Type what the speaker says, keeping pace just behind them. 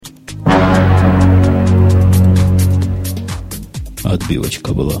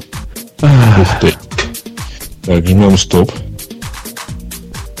отбивочка была. Ух ты. Так, жмем стоп.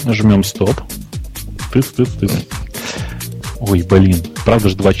 Жмем стоп. Тыц. Ой, блин. Правда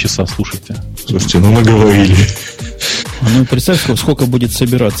же 2 часа, слушайте. Слушайте, наговорили. Ну, представь, сколько будет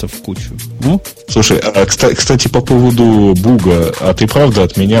собираться в кучу. Ну? Слушай, а, кстати, по поводу буга. А ты правда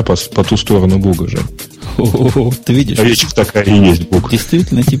от меня по ту сторону буга же? Ты видишь? Речь такая и есть буг.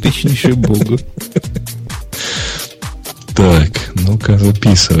 Действительно типичнейший буг. Так, ну-ка,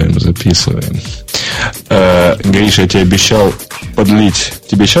 записываем. Гриша, я тебе обещал подлить.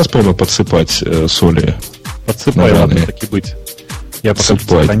 Тебе сейчас прямо подсыпать соли? Подсыпай, ладно, так и быть. Я пока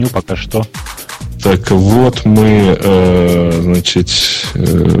сохраню, пока что. Так вот, мы,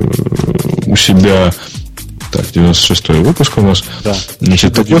 у себя... Так, 96-й выпуск у нас. Да,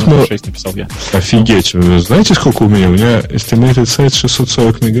 значит, так вот мы... написал я. Офигеть. Знаете, сколько у меня? У меня estimated size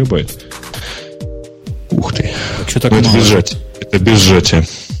 640 мегабайт. Ух ты. Что так это мало? без сжатия. Это без сжатия.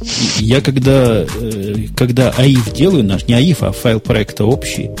 Я когда АИФ делаю, наш не АИФ, а файл проекта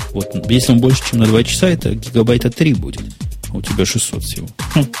общий, вот если он больше, чем на 2 часа, это гигабайта 3 будет. А у тебя 600 всего.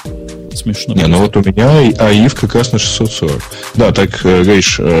 Смешно. Не, ну вот у меня АИФ как раз на 640. Да, так,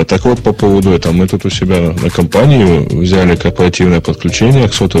 Гриш, так вот по поводу этого. Мы тут у себя на компании взяли корпоративное подключение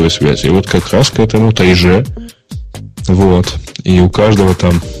к сотовой связи. И вот как раз к этому 3G. Вот. И у каждого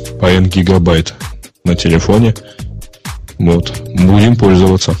там по N гигабайт на телефоне. Вот. Будем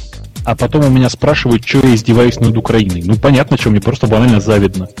пользоваться. А потом у меня спрашивают, что я издеваюсь над Украиной. Ну, понятно, что мне просто банально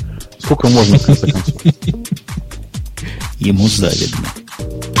завидно. Сколько можно, в конце концов? Ему завидно.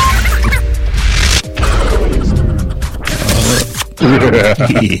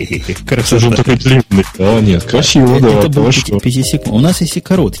 Красота. Он такой длинный. А, нет, красиво, да. Это было 5 секунд. У нас есть и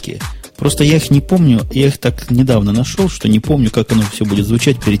короткие. Просто я их не помню. Я их так недавно нашел, что не помню, как оно все будет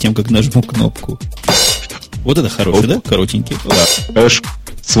звучать перед тем, как нажму кнопку. Вот это хороший, да? Коротенький. Да, хорошо.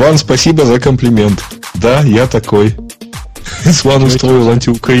 Сван, спасибо за комплимент. Да, я такой. Сван устроил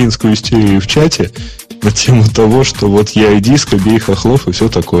антиукраинскую истерию в чате на тему того, что вот я и диск, бей хохлов и все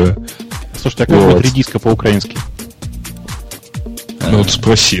такое. Слушайте, а как вот редиска по-украински? Ну, вот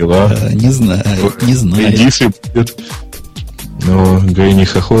спросил, а? Не знаю. Редис и будет. Но, говори, не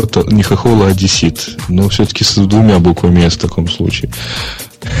хохол, а одессит. Но все-таки с 2 буквами в таком случае.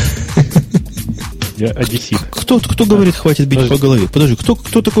 Я одессит. Кто говорит, хватит бить по голове? Подожди,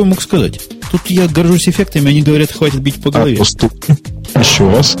 кто такое мог сказать? Тут я горжусь эффектами, они говорят, хватит бить по голове. Еще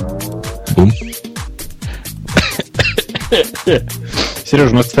раз. Бум.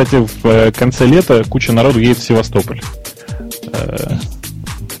 Сережа, у нас, кстати, в конце лета куча народу едет в Севастополь.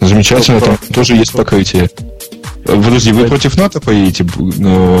 Замечательно, там тоже есть покрытие. Подожди, вы против НАТО поедете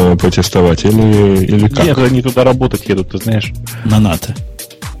протестовать или как? Нет, они туда работать едут, ты знаешь. На НАТО.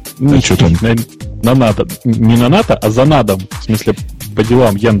 А что там? На НАТО. Не на НАТО, а за НАДом. В смысле, по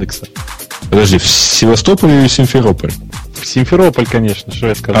делам Яндекса. Подожди, в Севастополь или в Симферополь? В Симферополь, конечно, что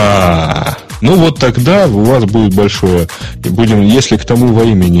я сказал. Ну вот тогда у вас будет большое. Если к тому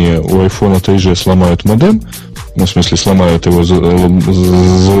времени у iPhone 3G сломают модем, ну, в смысле, сломают его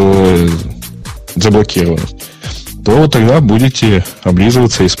заблокированность, то вот тогда будете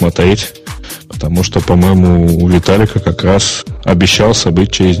облизываться и смотреть. Потому что, по-моему, у Виталика как раз обещался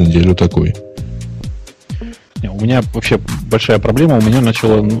быть через неделю такой. У меня вообще большая проблема. У меня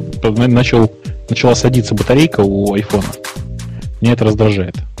начала садиться батарейка у айфона. Меня это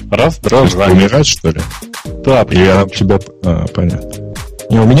раздражает. Раздражает. Умирать, что ли? Да. Я тебя... понятно.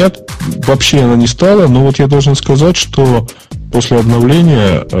 Не, у меня вообще она не стала, но вот я должен сказать, что после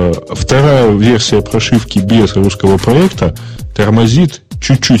обновления вторая версия прошивки без русского проекта тормозит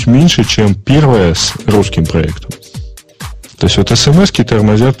чуть-чуть меньше, чем первая с русским проектом. То есть вот смс-ки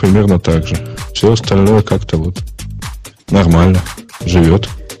тормозят примерно так же. Все остальное как-то вот нормально живет.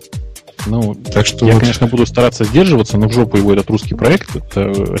 Ну, так что я, конечно, буду стараться сдерживаться, но в жопу его этот русский проект.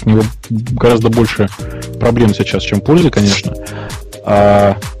 От него гораздо больше проблем сейчас, чем пользы, конечно.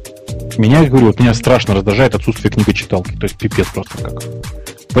 А меня, я говорю, вот меня страшно раздражает отсутствие книгочиталки. То есть пипец просто как.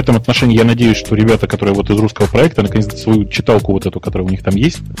 В этом отношении я надеюсь, что ребята, которые вот из русского проекта, наконец-то свою читалку вот эту, которая у них там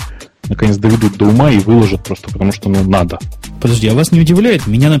есть, наконец доведут до ума и выложат просто, потому что, надо. Подожди, а вас не удивляет?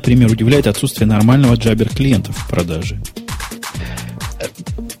 Меня, например, удивляет отсутствие нормального джабер-клиента в продаже.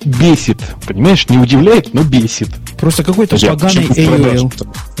 Бесит, понимаешь? Не удивляет, но бесит. Просто какой-то поганый AOL.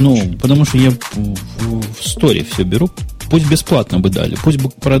 Потому что я в сторе все беру. Пусть бесплатно бы дали, пусть бы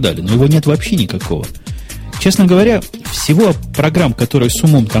продали, но его нет вообще никакого. Честно говоря, всего программ, которые с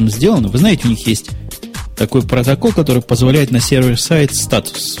умом там сделаны, вы знаете, у них есть Такой протокол, который позволяет на сервер-сайт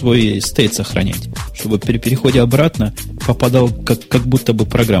свой стейт сохранять, чтобы при переходе обратно попадал, как будто бы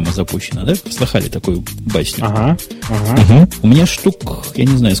программа запущена, да? Слыхали такую басню? Ага. У меня штук, я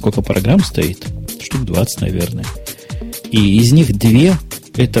не знаю, сколько программ стоит, штук 20, наверное. И из них 2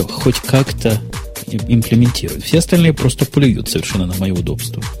 это хоть как-то имплементируют. Все остальные просто плюют совершенно на мое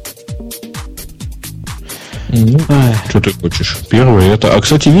удобство. Что ты хочешь? Первое это... А,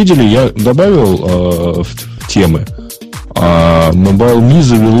 кстати, видели, я добавил в темы. MobileMe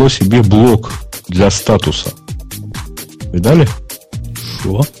завело себе блок для статуса. Видали?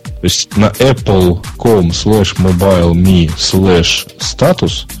 Что? То есть на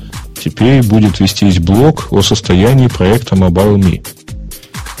apple.com/mobileme/status теперь будет вестись блок о состоянии проекта MobileMe.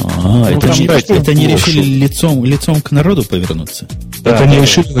 Это не решили лицом к народу повернуться? Это не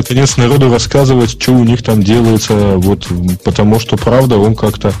решили, наконец, народу рассказывать, что у них там делается, вот, потому что, правда, он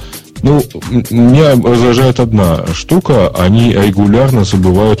как-то... Ну, меня раздражает одна штука, они регулярно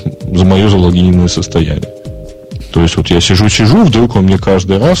забывают за мое залогиненное состояние. То есть, вот я сижу, вдруг он мне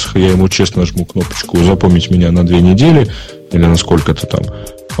каждый раз, я ему честно жму кнопочку «Запомнить меня на 2 недели», или на сколько-то там,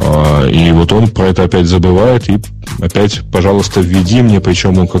 и вот он про это опять забывает, и опять, пожалуйста, введи мне,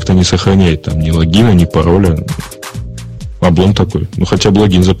 причем он как-то не сохраняет там ни логина, ни пароля. Облом такой. Ну, хотя бы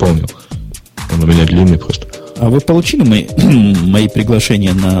логин заполнил. Он у меня длинный просто. А вы получили мои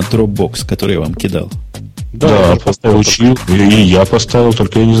приглашения на Dropbox, которые я вам кидал? Да, получил. И я поставил,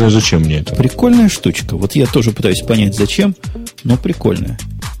 только я не знаю, зачем мне это. Прикольная штучка. Вот я тоже пытаюсь понять, зачем, но прикольная.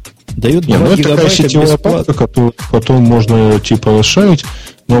 Дает 2 гигабайта такая сетевая папка, которую потом можно типа расширить.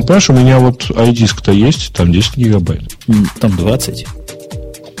 Но, понимаешь, у меня вот iDisk-то есть, там 10 гигабайт. Там 20.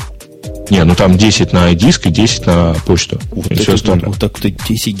 Не, ну там 10 на iDisk и 10 на почту. Вот так ты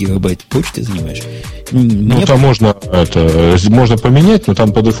 10 гигабайт почты занимаешь. Ну, там можно поменять, но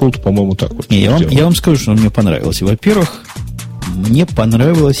там по дефолту, по-моему, так вот. Не, я вам скажу, что мне понравилось. Во-первых, мне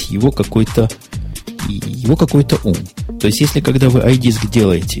понравилось его какой-то ум. То есть, если когда вы iDisk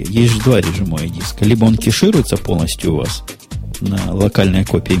делаете, есть же 2 режима iDisk. Либо он кешируется полностью у вас, на локальная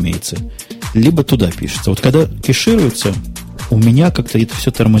копия имеется, либо туда пишется. Вот когда кешируется, у меня как-то это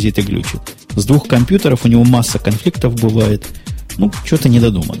все тормозит и глючит. С 2 компьютеров у него масса конфликтов бывает. Ну, что-то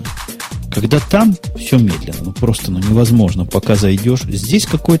недодумано. Когда там все медленно, просто невозможно, пока зайдешь. Здесь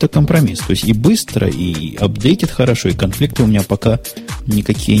какой-то компромисс. То есть и быстро, и апдейтит хорошо, и конфликты у меня пока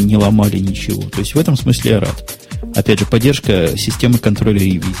никакие не ломали ничего. То есть в этом смысле я рад. Опять же, поддержка системы контроля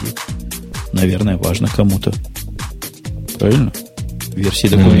ревизии. Наверное, важно кому-то. Правильно? Версии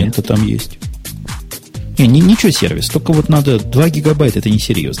документа там есть. Ничего сервис, только вот надо 2 гигабайта, это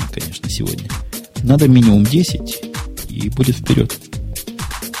несерьезно, конечно, сегодня. Надо минимум 10, и будет вперед.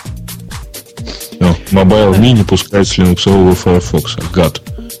 MobileMe не пускает с линуксового Firefox. Гад.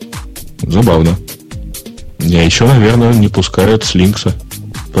 Забавно. А еще, наверное, не пускает с Lynx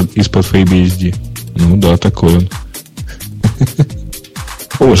из-под FreeBSD. Ну да, такой он.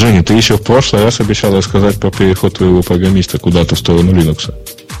 О, Женя, ты еще в прошлый раз обещал рассказать про переход твоего программиста куда-то в сторону Linux.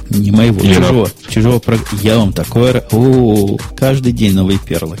 Не моего, чужого. Я вам такое... Каждый день новые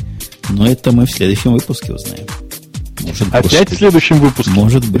перлы. Но это мы в следующем выпуске узнаем. Опять в следующем выпуске?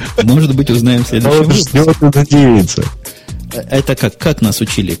 Может быть, узнаем в следующем выпуске. Надеется. Это как нас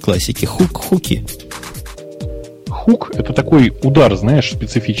учили классики? Хуки. Хук – это такой удар, знаешь,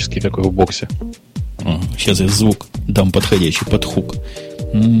 специфический такой в боксе. Сейчас я звук дам подходящий под хук.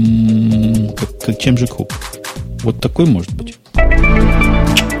 Чем же хук? Вот такой может быть?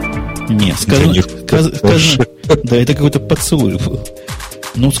 Не, сказано, да, это какой-то поцелуй был.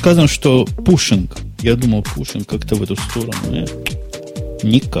 Ну, сказано, что пушинг. Я думал, пушинг как-то в эту сторону.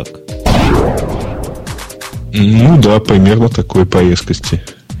 Никак. Ну да, примерно такой по резкости.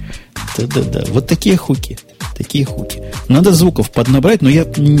 Да. Вот такие хуки. Надо звуков поднабрать, но я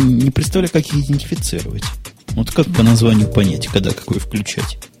не представляю, как их идентифицировать. Вот как по названию понять, когда какой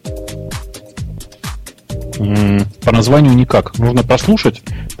включать? По названию никак. Нужно прослушать,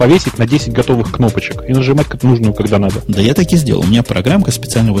 повесить на 10 готовых кнопочек и нажимать как нужную, когда надо. Да я так и сделал. У меня программка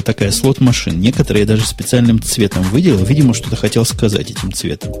специально вот такая слот-машин. Некоторые я даже специальным цветом выделил. Видимо, что-то хотел сказать этим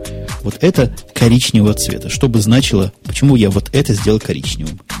цветом. Вот это коричневого цвета. Что бы значило, почему я вот это сделал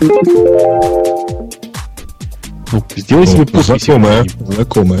коричневым. Ну, сделай себе подпись.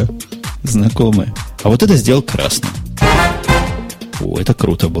 Знакомое. А вот это сделал красным. О, это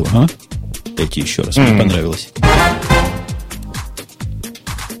круто было, а? Дайте еще раз, мне понравилось.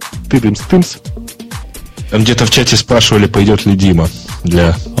 Тымс. Там где-то в чате спрашивали, пойдет ли Дима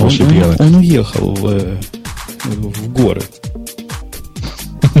для после пьянок. Он уехал в горы.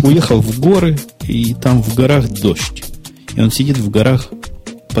 Уехал в горы, и там в горах дождь. И он сидит в горах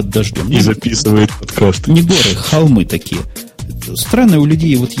под дождем. И записывает подкасты. Не горы, холмы такие. Странно, у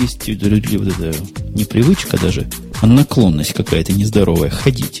людей вот есть вот эта не привычка даже, а наклонность какая-то нездоровая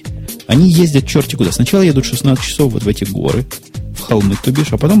ходить. Они ездят черти куда. Сначала едут 16 часов вот в эти горы, в холмы, то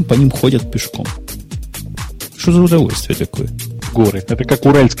бишь, а потом по ним ходят пешком. Что за удовольствие такое? Горы. Это как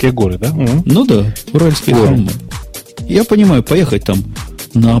Уральские горы, да? Ну да, Уральские холмы. Я понимаю, поехать там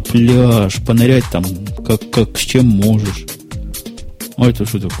на пляж, понырять там, как с чем можешь. А это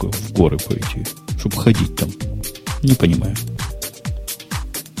что такое? В горы пойти, чтобы ходить там. Не понимаю.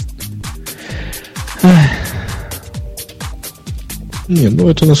 Не, ну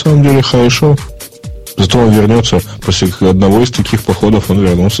это на самом деле хорошо. Зато он вернется, после одного из таких походов он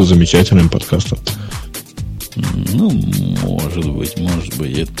вернулся с замечательным подкастом. Ну, может быть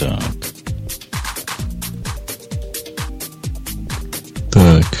и так.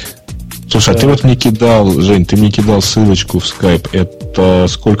 Так. Слушай, а ты вот мне кидал, Жень, ты мне кидал ссылочку в Skype. Это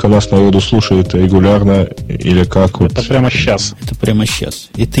сколько нас народу слушает регулярно или как? Это вот прямо сейчас. Это прямо сейчас.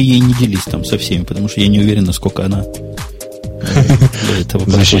 И ты ей не делись там со всеми, потому что я не уверен, насколько она для этого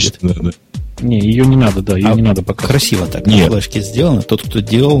подходит. Не, ее не надо, да, ее не надо пока. Красиво так, на флешке сделано. Тот, кто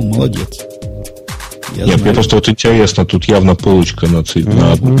делал, молодец. Нет, мне просто вот интересно, тут явно полочка на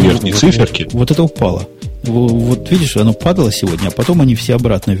верхней циферке. Вот это упало. Вот видишь, оно падало сегодня, а потом они все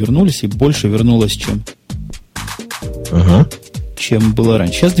обратно вернулись, и больше вернулось, чем было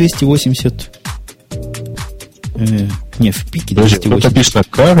раньше. Сейчас 280... не, в пике 280. Тут написано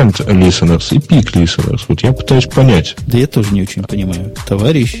current listeners и peak listeners. Вот я пытаюсь понять. Да я тоже не очень понимаю.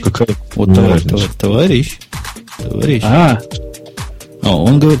 Товарищ. Какая вот товарищ.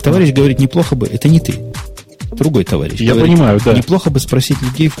 Он говорит, товарищ говорит, неплохо бы... Это не ты. Другой товарищ. Я говорит, понимаю, да. Неплохо бы спросить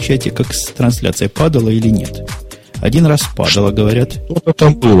людей в чате, как трансляция падала или нет. Один раз падала, говорят. Что-то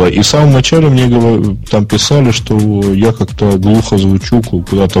там было. И в самом начале мне там писали, что я как-то глухо звучу,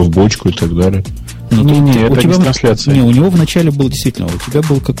 куда-то в бочку и так далее. Не, это не трансляция. Не, у него вначале был действительно, у тебя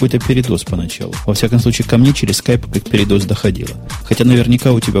был какой-то передоз поначалу. Во всяком случае, ко мне через скайп как передоз доходило. Хотя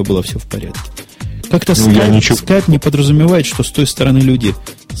наверняка у тебя было все в порядке. Как-то скайп не подразумевает, что с той стороны люди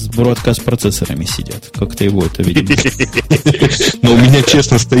с бродкаст-процессорами сидят. Как-то его это, видимо. Но у меня,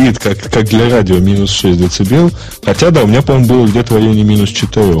 честно, стоит, как для радио, минус 6 дБ. Хотя, да, у меня, по-моему, было где-то в районе минус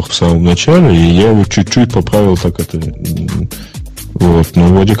 4 в самом начале, и я его чуть-чуть поправил так это... Вот, но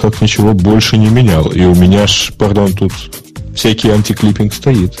вроде как ничего больше не менял. И у меня тут всякий антиклиппинг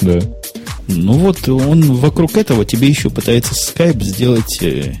стоит, да. Ну вот, он вокруг этого тебе еще пытается Skype сделать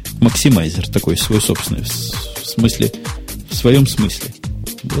максимайзер такой свой собственный, в своем смысле.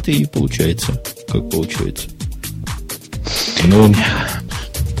 Вот и получается, как получается. Ну,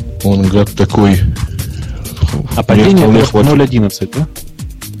 он гад такой. А падение 0.11, да?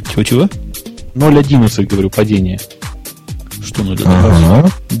 Чего? 0.11, говорю, падение. Что 0.11?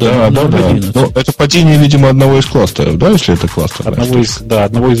 Ага. Да. Но это падение, видимо, одного из кластеров, да, если это кластер?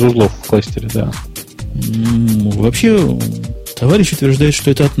 Одного из узлов в кластере, да. Вообще, товарищ утверждает, что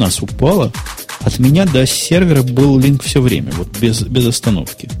это от нас упало. От меня до сервера был линк все время, вот без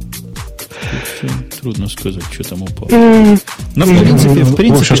остановки. Трудно сказать, что там упало. Но, в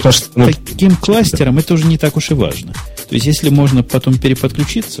принципе, с таким кластером это уже не так уж и важно. То есть, если можно потом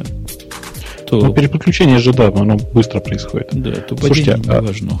переподключиться, то... Ну, переподключение же, да, оно быстро происходит. Да, то падение не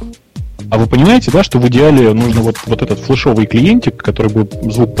важно. А вы понимаете, да, что в идеале нужно вот этот флешовый клиентик, который бы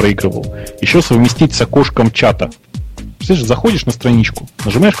звук проигрывал, еще совместить с окошком чата. Представляешь, заходишь на страничку,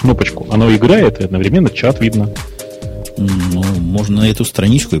 нажимаешь кнопочку, оно играет, и одновременно чат видно. Ну, можно на эту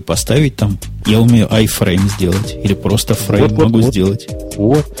страничку и поставить там. Я умею iFrame сделать. Или просто фрейм могу сделать.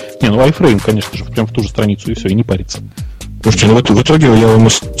 Вот. Не, ну iFrame, конечно же, прям в ту же страницу, и все, и не париться. Слушайте, ну в итоге я вам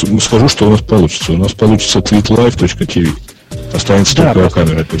скажу, что у нас получится. У нас получится tweetlive.tv. Останется только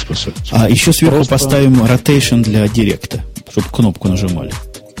камера приспособить. А еще сверху поставим rotation для директа, чтобы кнопку нажимали.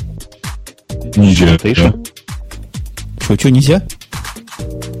 Нельзя. Что, нельзя?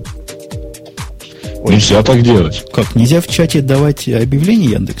 Нельзя так делать. Как, нельзя в чате давать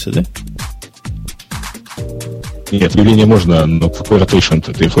объявление Яндекса, да? Нет, объявление можно, но какой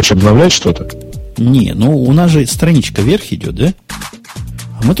rotation-то? Ты хочешь обновлять что-то? Не, ну у нас же страничка вверх идет, да?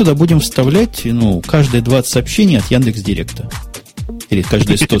 А мы туда будем вставлять, каждые 20 сообщений от Яндекс.Директа. Или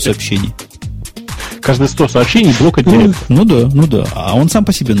каждые 100 сообщений. Каждые 100 сообщений блок от Директа. Ну да. А он сам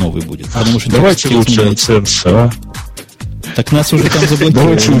по себе новый будет. Потому что давайте лучше оценцы, а? Так нас уже там заблокировали.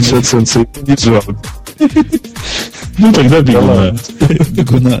 Давайте лучше оценцы. Не жалко. Ну, тогда бегуна.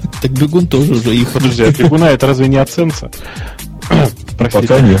 Бегуна. Так бегун тоже уже их. Подожди, а бегуна это разве не оценца?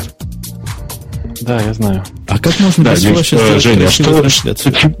 Пока нет. Да, я знаю. А как можно без флеша сделать Женя, красивую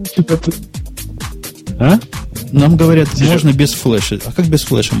трансляцию? А? Нам говорят, можно без флеша. А как без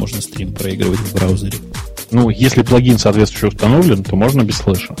флеша можно стрим проигрывать в браузере? Ну, если плагин соответствующий установлен, то можно без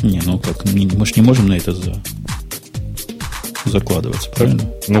флеша. Не, ну как, мы же не можем на это закладываться, правильно?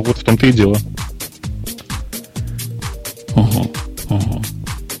 Ну, вот в том-то и дело. Ага.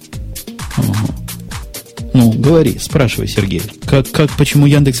 Ну, говори, спрашивай, Сергей. Почему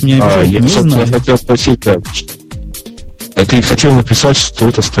Яндекс меня обижает? Я, собственно, хотел спросить, ты хотел написать, что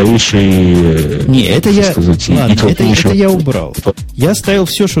это старейший... Не, это я... сказать, ладно, это я убрал. Я оставил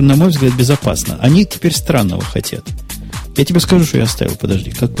все, что, на мой взгляд, безопасно. Они теперь странного хотят. Я тебе скажу, что я оставил. Подожди,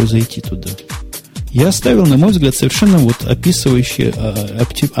 как бы зайти туда? Я оставил, на мой взгляд, совершенно вот описывающие...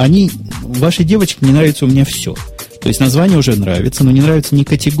 Вашей девочке не нравится у меня все. То есть название уже нравится, но не нравятся ни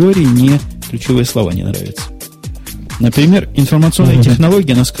категории, ни ключевые слова не нравятся. Например, информационные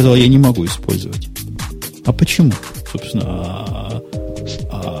технологии, она сказала, я не могу использовать. А почему? Собственно,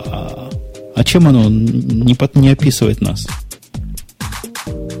 чем оно не описывает нас?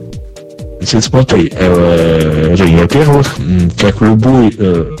 Смотри, Жень, во-первых, как любой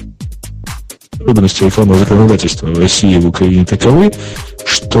особенности рекламного законодательства в России и в Украине таковы,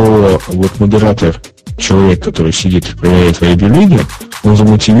 что вот модератор, человек, который сидит и проверяет твои объявления, он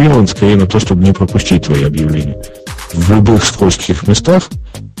замотивирован скорее на то, чтобы не пропустить твои объявления. В любых скользких местах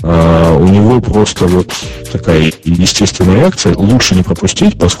у него просто вот такая естественная реакция: лучше не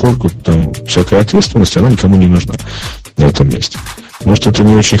пропустить, поскольку там всякая ответственность, она никому не нужна на этом месте. Может, это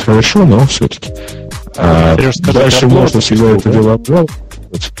не очень хорошо, но все-таки. Дальше можно всегда это дело обжаловать.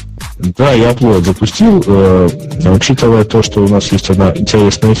 Да, я upload запустил, учитывая то, что у нас есть одна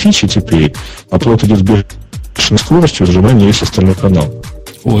интересная фича теперь. Upload идет с бешеной скоростью, зажимание весь остальной канал.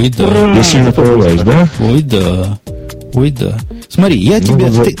 Ой, да. Я сильно порываюсь, да? Ой, да. Смотри, я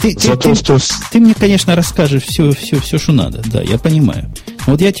тебе... Ты мне, конечно, расскажешь все, что надо. Да, я понимаю.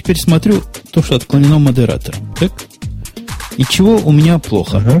 Вот я теперь смотрю то, что отклонено модератором. Так? И чего у меня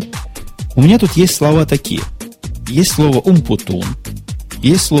плохо? У меня тут есть слова такие. Есть слово «умпутун»,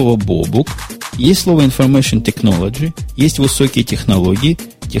 есть слово «бобук», есть слово «information technology», есть высокие технологии,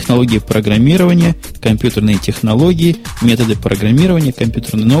 технологии программирования, компьютерные технологии, методы программирования,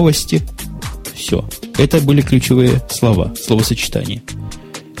 компьютерные новости. Все. Это были ключевые слова, словосочетания.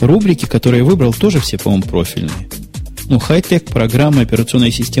 Рубрики, которые я выбрал, тоже все, по-моему, профильные. Ну, хай-тек, программы,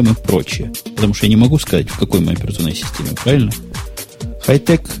 операционные системы и прочее. Потому что я не могу сказать, в какой моей операционной системе, правильно?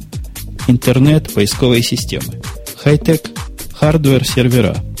 Хай-тек, интернет, поисковые системы. Хай-тек, хардвер,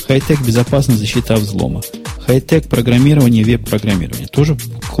 сервера. Хай-тек, безопасность, защита от взлома. Хай-тек, программирование, веб-программирование. Тоже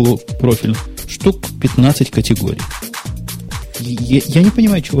профиль. Штук 15 категорий. Я не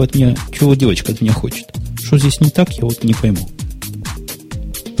понимаю, чего девочка от меня хочет. Что здесь не так, я вот не пойму.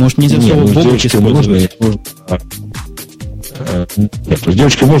 Может, нельзя слово «бобук» использовать? Нет, с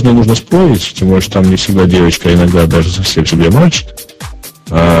девочкой можно и нужно спорить, тем более, что там не всегда девочка, иногда даже совсем себе мальчик.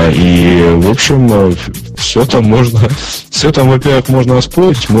 И, в общем, все там, во-первых, можно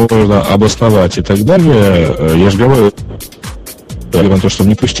оспорить, можно обосновать и так далее. Я же говорю, на то, чтобы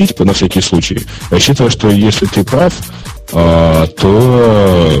не пустить, на всякий случай. Рассчитываю, что если ты прав, то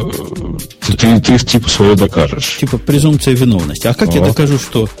ты типа свое докажешь. Типа презумпция виновности. А как я докажу,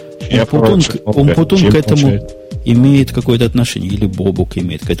 что умпутун к этому имеет какое-то отношение? Или бобук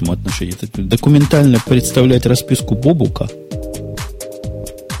имеет к этому отношение? Это документально представлять расписку бобука?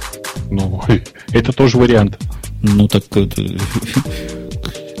 Ну, это тоже вариант. Ну, так...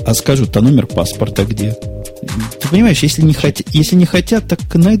 А скажут, а номер паспорта где? Ты понимаешь, если не хотят,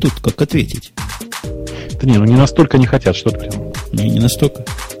 так найдут, как ответить. Да не, не настолько не хотят, что ты прям. Не настолько.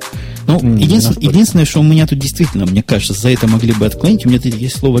 Ну, единственное, что у меня тут действительно, мне кажется, за это могли бы отклонить, у меня тут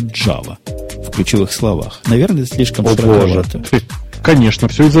есть слово Java в ключевых словах. Наверное, это слишком широковато. Конечно,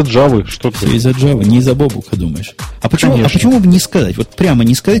 все из-за Java. Все из-за Java, не из-за бобука, думаешь. А почему бы не сказать, вот прямо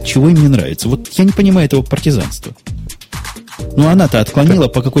не сказать, чего им не нравится? Вот я не понимаю этого партизанства. Ну, она-то отклонила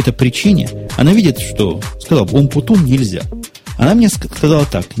по какой-то причине. Она видит, что сказала, умпутун нельзя. Она мне сказала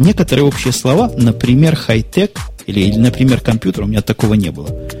так: некоторые общие слова, например, хай-тек или, например, компьютер, у меня такого не было,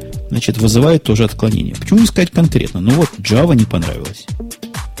 значит, вызывают тоже отклонение. Почему не сказать конкретно? Ну вот, Java не понравилось.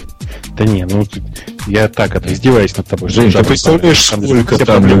 Да не, ну я так это издеваюсь над тобой. Жень, ты представляешь, сколько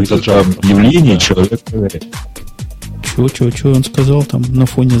там объявлений человек проверяет? Чего он сказал там на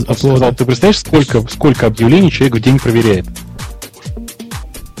фоне аплода? Ты представляешь, сколько объявлений человек в день проверяет?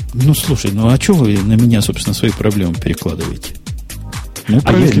 Ну, слушай, а что вы на меня, собственно, свои проблемы перекладываете? Ну,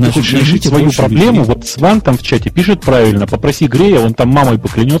 если ты хочешь решить свою проблему, вот Сван там в чате пишет правильно, попроси Грея, он там мамой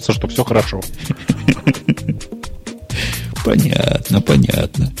поклянется, что все хорошо.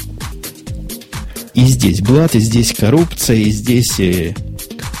 Понятно. И здесь блат, и здесь коррупция, и здесь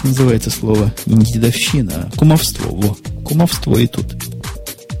как называется слово? Не дедовщина, а кумовство. Во, кумовство и тут.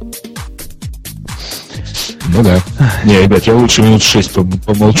 Ну да. Не, ребят, я лучше минут 6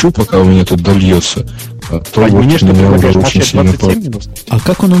 помолчу, пока у меня тут дольется. А то вот мне что, меня предлагаешь очень молчать сильно 27 минут? А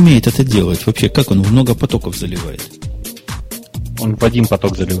как он умеет это делать? Вообще, как он в много потоков заливает? Он в один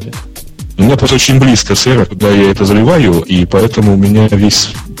поток заливает. У меня просто очень близко сервер, куда я это заливаю, и поэтому у меня весь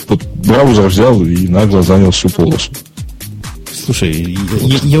вот браузер взял и нагло занял всю полосу. Слушай,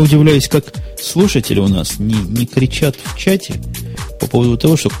 я удивляюсь, как слушатели у нас не кричат в чате по поводу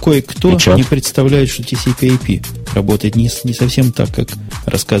того, что кое-кто не представляет, что TCP/IP работает не совсем так, как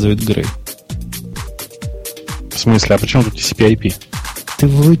рассказывает Грей. В смысле, а при чем тут TCP/IP?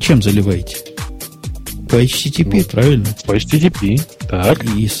 Вы чем заливаете? По HTTP, правильно? По HTTP, так.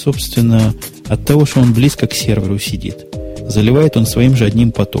 И, собственно, от того, что он близко к серверу сидит, заливает он своим же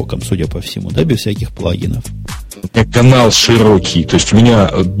одним потоком, судя по всему, да, без всяких плагинов. У меня канал широкий, то есть у меня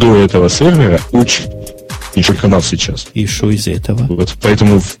до этого сервера очень еще канал сейчас. И что из этого? Вот,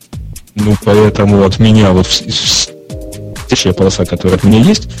 поэтому от меня вот следующая полоса, которая от меня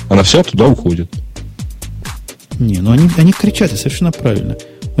есть, она вся туда уходит. Не, ну они кричат, и совершенно правильно.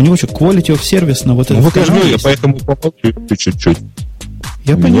 У него что, quality of service на вот этот канал есть? Я поэтому помолчу чуть-чуть.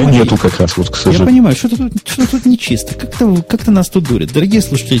 Я У понимаю, меня нету как раз, вот, к сожалению. Я понимаю, что тут нечисто. Как-то нас тут дурят. Дорогие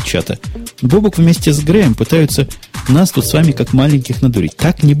слушатели чата, Бобок вместе с Греем пытаются нас тут с вами как маленьких надурить.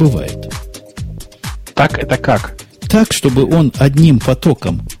 Так не бывает. Так это как? Так, чтобы он одним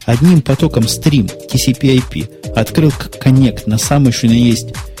потоком стрим TCP/IP открыл коннект на самый, что ни есть,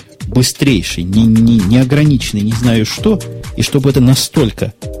 быстрейший, неограниченный, не знаю что, и чтобы это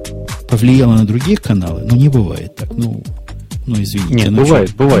настолько повлияло на другие каналы, не бывает так. Извините. Нет,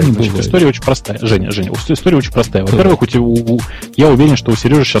 бывает. Значит, история очень простая. Женя, история очень простая. Во-первых, я уверен, что у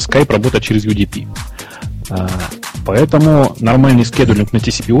Сережи сейчас Skype работает через UDP. Поэтому нормальный скедулинг на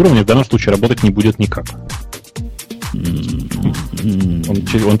TCP уровне в данном случае работать не будет никак.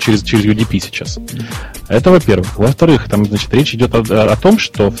 Он через UDP сейчас. Это во-первых. Во-вторых, там, значит, речь идет о том,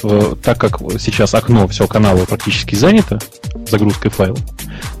 что так как сейчас окно всего канала практически занято загрузкой файлов,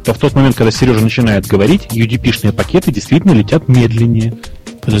 то в тот момент, когда Сережа начинает говорить, UDP-шные пакеты действительно летят медленнее.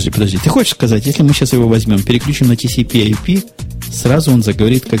 Подожди. Ты хочешь сказать, если мы сейчас его возьмем, переключим на TCP/IP, сразу он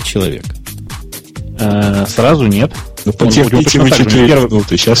заговорит как человек? Сразу нет. Потерпите вы 4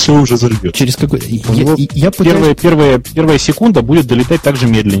 минуты, сейчас все уже зальет. Через какой... Первая секунда будет долетать так же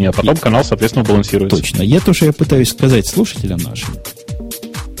медленнее, а потом канал, соответственно, балансируется. Точно. Я пытаюсь сказать слушателям нашим,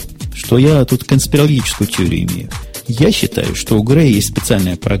 что я тут конспирологическую теорию имею. Я считаю, что у Грея есть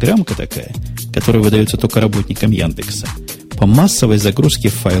специальная программка такая, которая выдается только работникам Яндекса, по массовой загрузке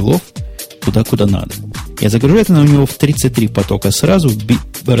файлов туда, куда надо. Я загружаю это у него в 33 потока сразу,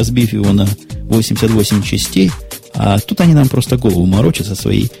 разбив его на 88 частей, а тут они нам просто голову морочат со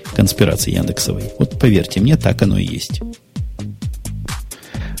своей конспирацией яндексовой. Вот поверьте мне, так оно и есть.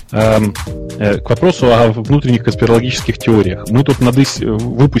 К вопросу о внутренних конспирологических теориях. Мы тут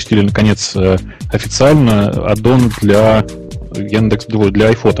выпустили, наконец, официально аддон для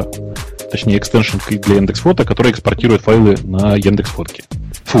для iPhoto. Точнее, экстеншн для Яндекс.Фото, который экспортирует файлы на Яндекс.Фотке.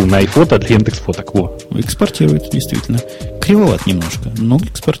 На iPhoto для Яндекс.Фоток. Экспортирует, действительно. Кривоват немножко, но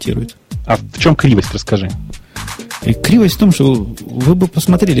экспортирует. А в чем кривость, расскажи? И кривость в том, что вы бы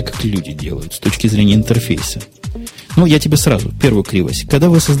посмотрели, как люди делают с точки зрения интерфейса. Я тебе сразу, первую кривость. Когда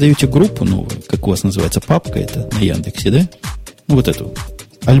вы создаете группу новую, как у вас называется, папка это на Яндексе, да? Вот эту.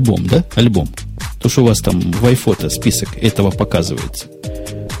 Альбом, да? Альбом. То, что у вас там в iPhoto список этого показывается.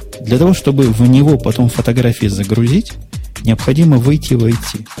 Для того, чтобы в него потом фотографии загрузить, необходимо выйти.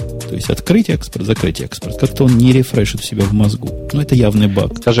 То есть открыть экспорт, закрыть экспорт. Как-то он не рефрешит себя в мозгу. Это явный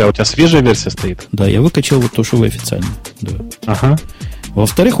баг. Скажи, а у тебя свежая версия стоит? Да, я выкачал вот то, что вы официально. Да. Ага.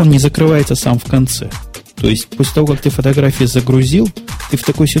 Во-вторых, он не закрывается сам в конце. То есть после того, как ты фотографии загрузил, ты в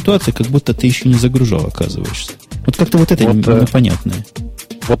такой ситуации, как будто ты еще не загружал, оказываешься. Вот как-то это непонятное.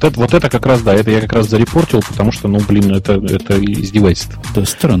 Вот это как раз, да, это я как раз зарепортил, потому что, это издевательство. Да,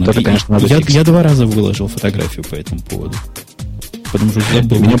 странно. Это, конечно, надо я 2 раза выложил фотографию по этому поводу. Потому что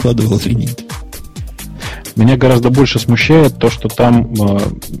забыл, не укладывал, извини. Меня гораздо больше смущает то, что там,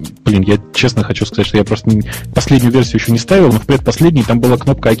 я честно хочу сказать, что я просто последнюю версию еще не ставил, но в предпоследней там была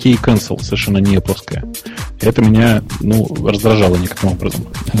кнопка OK и Cancel, совершенно не Apple'ская. Это меня, раздражало некоторым образом.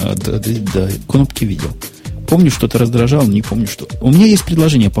 Да, кнопки видел. Помню, что-то раздражало, не помню, что. У меня есть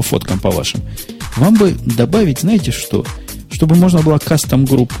предложение по фоткам, по вашим. Вам бы добавить, знаете что? Чтобы можно было кастом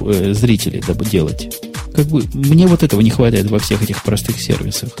групп зрителей делать. как бы мне вот этого не хватает во всех этих простых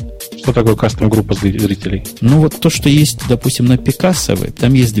сервисах. Что такое кастом-группа зрителей? Ну, вот то, что есть, допустим, на Picasso,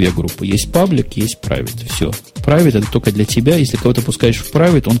 там есть две группы. Есть паблик, есть private. Все. Private это только для тебя. Если кого-то пускаешь в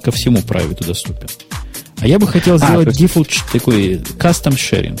private, он ко всему private доступен. А я бы хотел сделать default такой custom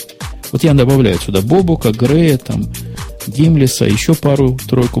sharing. Вот я добавляю сюда Бобука, Грея, там, Гимлиса, еще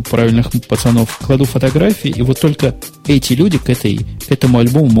пару-тройку правильных пацанов, кладу фотографии, и вот только эти люди к этому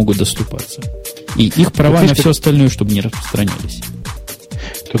альбому могут доступаться. И их права на все остальное, чтобы не распространялись.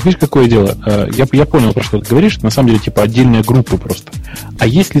 Тут видишь, какое дело? Я понял, про что ты говоришь. На самом деле, типа, отдельная группа просто. А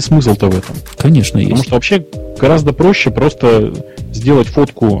есть ли смысл-то в этом? Конечно, есть. Потому что вообще гораздо проще просто сделать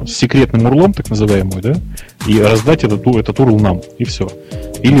фотку с секретным урлом, так называемую, да, и раздать этот урл нам, и все.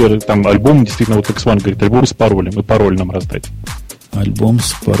 Или там альбом, действительно, вот как Сван говорит, альбом с паролем, и пароль нам раздать. Альбом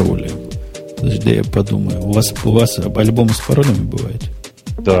с паролем. Подожди, я подумаю. У вас альбомы с паролями бывают?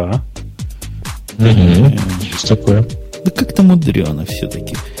 Да. Есть такое. Да как-то мудрено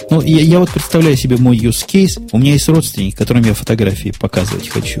все-таки. Ну, я вот представляю себе мой use case. У меня есть родственник, которым я фотографии показывать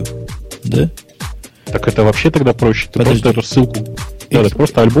хочу. Да? Так это вообще тогда проще. Ты Подожди. просто эту ссылку... Да, ты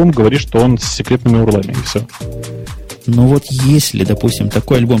просто альбом говоришь, что он с секретными урлами, и все. Ну вот если, допустим,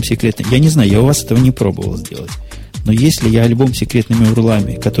 такой альбом секретный... Я не знаю, я у вас этого не пробовал сделать. Но если я альбом с секретными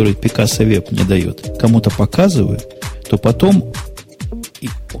урлами, который Picasso Web не дает, кому-то показываю, то потом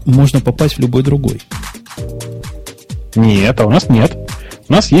можно попасть в любой другой. Нет, а у нас нет.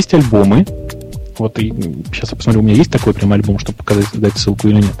 У нас есть альбомы. Вот и сейчас я посмотрю, у меня есть такой прям альбом, чтобы показать, дать ссылку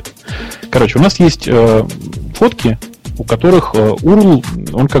или нет. Короче, у нас есть фотки, у которых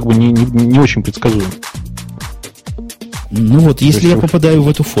URL, он как бы не очень предсказуем. Ну вот, если я попадаю в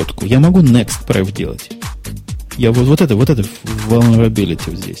эту фотку, я могу next pref делать. Я вот это vulnerability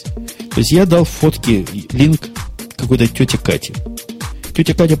вот здесь. То есть я дал в фотке линк какой-то тете Кате.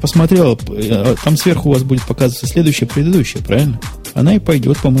 Тетя Катя посмотрела, там сверху у вас будет показываться следующее, предыдущее, правильно? Она и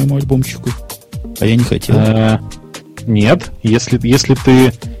пойдет по моему альбомчику. А я не хотел. Нет, если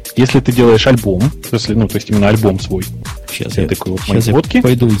ты делаешь альбом, то есть именно альбом свой. Сейчас я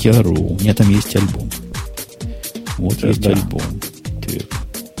пойду в Яру. У меня там есть альбом. Вот есть альбом. Так.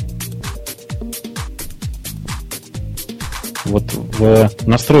 Вот в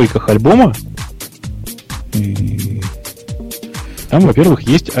настройках альбома там, во-первых,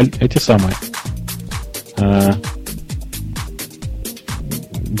 есть эти самые.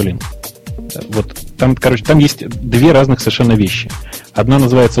 Вот там, короче, там есть две разных совершенно вещи. Одна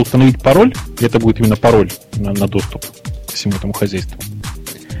называется установить пароль, и это будет именно пароль на доступ к всему этому хозяйству.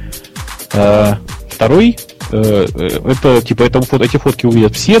 Второй, это типа эти фотки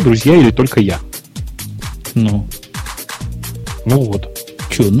увидят все, друзья или только я. Ну вот.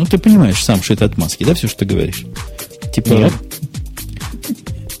 Че, ты понимаешь сам, что это отмазки, да, все, что ты говоришь? Типа. Нет.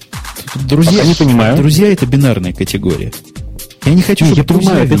 Друзья, не понимаю. Друзья это бинарная категория. Я не хочу, чтобы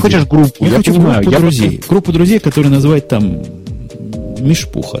друзья. Ты хочешь группу? Я хочу группу друзей. Группу друзей, которые называют там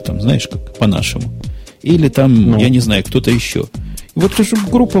Мишпуха, там, знаешь, как по-нашему. Или там, я не знаю, кто-то еще. И вот чтобы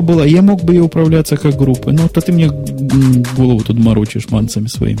группа была, я мог бы ее управляться как группой. Но то ты мне голову тут морочишь манцами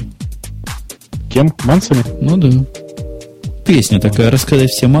своими. Кем? Манцами? Ну да. Песня такая, рассказать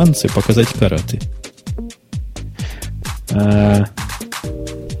все манцы, показать караты.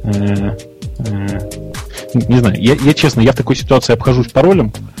 Не знаю, я честно, я в такой ситуации обхожусь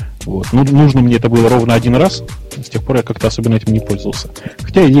паролем. Вот. Нужно мне это было ровно один раз. С тех пор я как-то особенно этим не пользовался.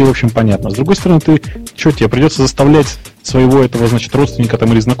 Хотя идея, в общем, понятна. С другой стороны, тебе придется заставлять своего этого, значит, родственника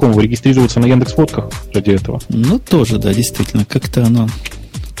там или знакомого регистрироваться на Яндекс.Фотках ради этого? Ну, тоже, да, действительно. Как-то оно...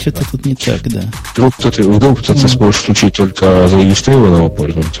 Что-то тут не так, да. Вдруг кто-то сможет включить только зарегистрированного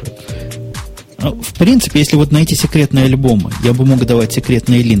пользователя. В принципе, если вот найти секретные альбомы, я бы мог давать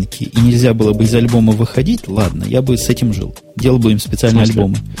секретные линки, и нельзя было бы из альбома выходить, ладно, я бы с этим жил. Делал бы им специальные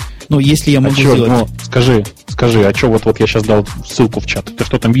альбомы. Но если я могу сделать... скажи, а что вот я сейчас дал ссылку в чат? Ты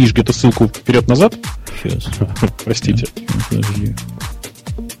что, там видишь где-то ссылку вперед-назад? Сейчас. Простите. Подожди.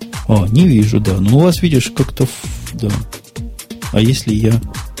 Не вижу, да. Ну, у вас, видишь, как-то... Да. А если я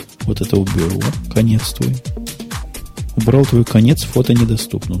вот это уберу? Конец твой. Убрал твой конец, фото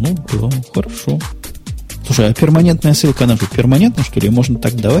недоступно. Ну, да, хорошо. Слушай, а перманентная ссылка, она же перманентная, что ли? Можно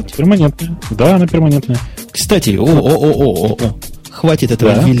так давать? Перманентная. Да, она перманентная. Кстати, хватит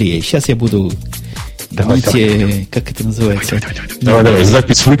этого вилея. Сейчас я буду... Давай. Как это называется? Давай,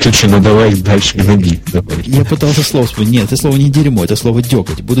 запись выключена, давай дальше гноги. Я пытался слово вспомнить. Нет, это слово не дерьмо, это слово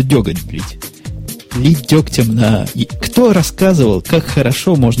деготь. Буду деготь лить. Лить дегтем на... Кто рассказывал, как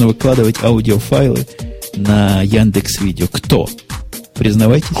хорошо можно выкладывать аудиофайлы на Яндекс.Видео? Кто?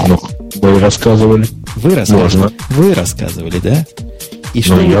 Признавайтесь. Вы рассказывали. Вы рассказывали? Можно. Вы рассказывали, да? И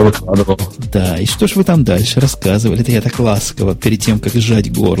что я выкладывал. Да, и что ж вы там дальше рассказывали? Это я так ласково, перед тем, как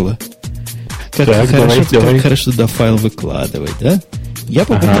сжать горло. Как хорошо туда файл выкладывать, да? Я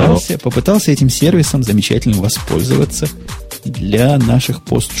попытался этим сервисом замечательно воспользоваться для наших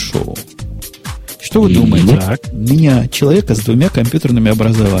пост-шоу. Что вы думаете? Меня, человека с 2 компьютерными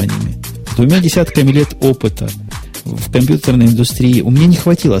образованиями, с 2 десятками лет опыта в компьютерной индустрии, у меня не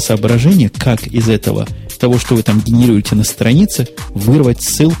хватило соображения, как из этого, того, что вы там генерируете на странице, вырвать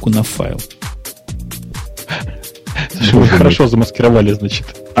ссылку на файл. Вы хорошо замаскировали, значит.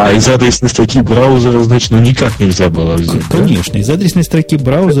 А из адресной строки браузера, значит, никак нельзя было взять. Конечно, из адресной строки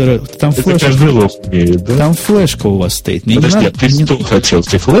браузера там флешка. Каждый лог умеет, да? Там флешка у вас стоит. Подожди, ты что хотел?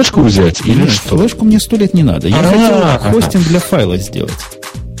 Ты флешку взять или что? Флешку мне 100 лет не надо. Я хотел хостинг для файла сделать.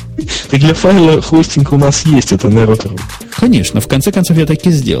 Так для файла хостинг у нас есть, это народ. Конечно, в конце концов я так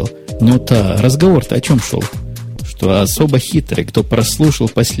и сделал. Но разговор-то о чем шел? Что особо хитрые, кто прослушал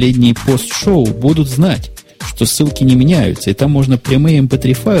последние пост-шоу, будут знать, что ссылки не меняются, и там можно прямые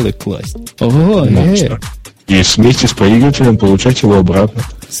MP3 файлы класть. Ого, И вместе с проигрывателем получать его обратно.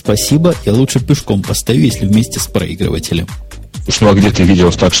 Спасибо, я лучше пешком поставлю, если вместе с проигрывателем. А где ты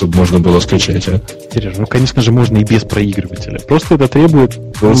видел так, чтобы можно было скачать, а? Сережа, конечно же, можно и без проигрывателя. Просто это требует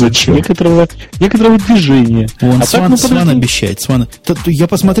некоторого движения. Сван обещает. Я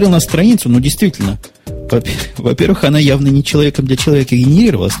посмотрел на страницу, действительно. Во-первых, она явно не человеком для человека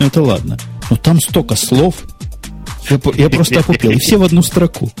генерировалась, но это ладно. Но там столько слов. Я просто опупел. И все в одну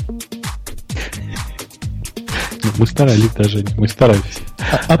строку. Мы старались даже. Мы старались.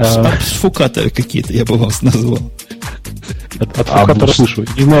 Обсфукаторы какие-то, я бы вас назвал. Обсфукатор слышу.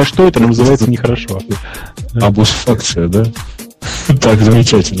 Не знаю, что это, но называется нехорошо. Обусфакция, да? Так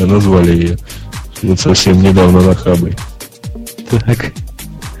замечательно назвали ее. Вот совсем недавно на Хабре. Так.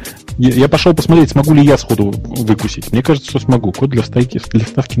 Я пошел посмотреть, смогу ли я сходу выкусить. Мне кажется, что смогу. Код для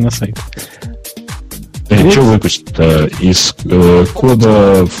вставки на сайт. Что выпустить-то? Из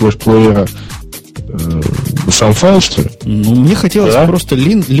кода флешплеера сам файл, что ли? Мне хотелось просто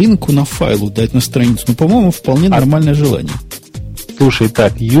линку на файлу дать на страницу. По-моему, вполне нормальное желание. Слушай,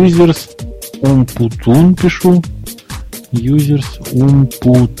 так, users umputun пишу. Users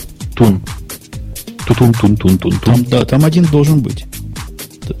umputun. Тун. Там один должен быть.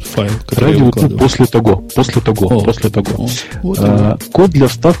 Файл, который я выкладываю. После того. Код для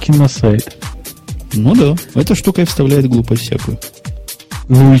вставки на сайт. Да, эта штука и вставляет глупость всякую.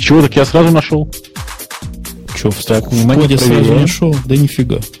 Ну и чего, так я сразу нашел. Что, в коде сразу нашел? Да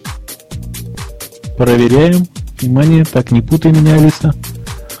нифига. Проверяем. Внимание, так, не путай меня, Алиса.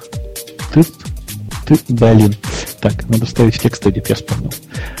 Блин. Так, надо вставить текст edit, я вспомнил.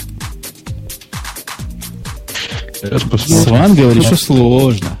 Сван говорит, что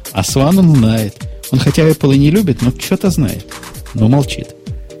сложно. А Сван он знает. Он хотя Apple и не любит, но что-то знает. Но молчит.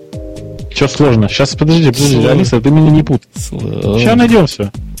 Что сложно? Сейчас, подожди, Алиса, ты меня не путай. Сейчас найдем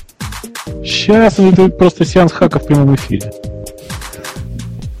все. Сейчас это просто сеанс хака в прямом эфире.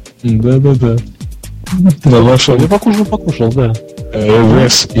 Да. Я покушал, да.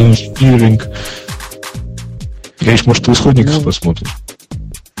 Reverse engineering. Конечно, может, в исходниках посмотришь.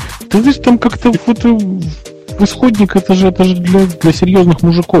 Ты знаешь, там как-то исходник это же для серьезных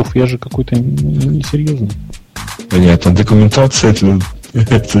мужиков. Я же какой-то несерьезный. Понятно, документация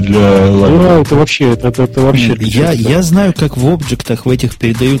это для... Да, это вообще... Я знаю, как в объектах в этих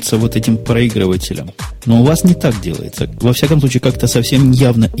передаются вот этим проигрывателям. Но у вас не так делается. Во всяком случае, как-то совсем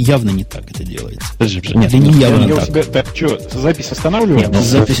явно не так это делается. Нет, не явно так. Так что, запись останавливаем? Нет,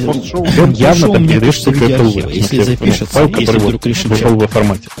 запись... Явно так передаешься к FLV. Если запишется, файл, который вдруг решит... в FLV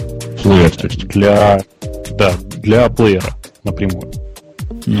формате. Плеер, то есть. Для плеера напрямую.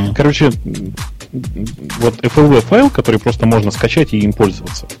 Ну. Короче, вот FLV файл, который просто можно скачать и им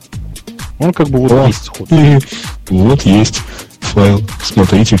пользоваться. Он как бы есть сход. Вот есть файл.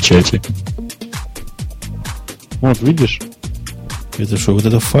 Смотрите в чате. Вот, видишь? Это что, вот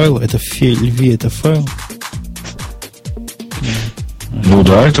это файл? Это FLV, это файл? Ну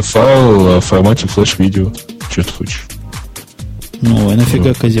да, это файл в формате флеш-видео. Что ты хочешь? А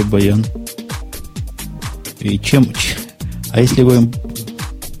нафига козе баян? И чем... А если вы...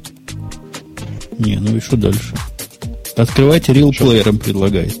 и что дальше? Открывайте Real Player'ом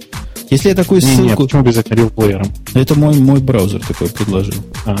предлагает. Если я такую ссылку... Нет, почему обязательно Real Player'ом? Это мой браузер такой предложил.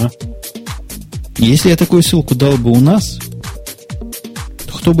 Ага. Если я такую ссылку дал бы у нас,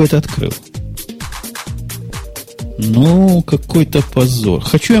 то кто бы это открыл? Какой-то позор.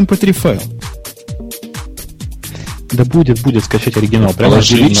 Хочу MP3 файл. Да будет скачать оригинал.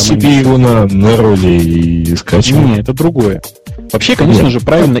 Положи себе его на народе и скачивай. Не, это другое. Вообще, конечно же,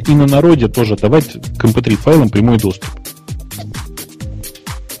 правильно и на народе тоже давать к MP3 файлам прямой доступ.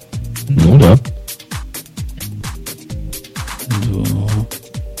 Ну да.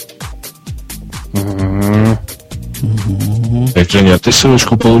 Так, Женя, ты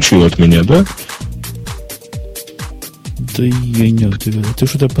ссылочку получил от меня, да? Да я не... Ты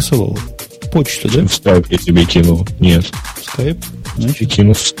что-то посылал? Почту, да? В скайп я тебе кинул. Нет. Скайп? Значит,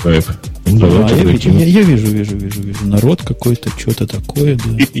 кинул в скайп. Ну, давай тогда кину. Я вижу. Народ какой-то, что-то такое,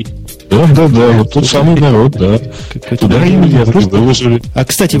 да. Да, вот тот самый народ, да. Туда и меня выложили. А,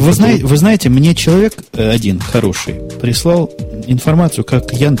 кстати, вы знаете, мне человек один хороший прислал информацию,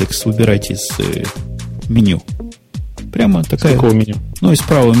 как Яндекс выбирать из меню. Прямо такая... С какого меню? Ну, из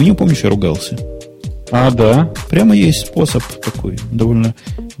правого меню, помнишь, я ругался. А, да. Прямо есть способ такой,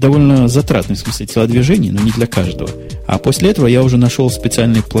 довольно затратный, в смысле, телодвижений, но не для каждого. А после этого я уже нашел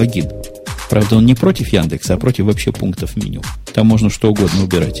специальный плагин. Правда, он не против Яндекса, а против вообще пунктов меню. Там можно что угодно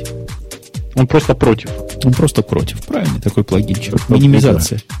убирать. Он просто против. Он просто против. Правильный такой плагинчик.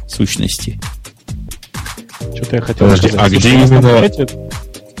 Минимизация сущности. Что-то я хотел сказать. А где именно...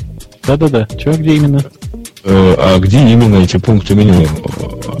 Да. Чего, где именно? А где именно эти пункты меню?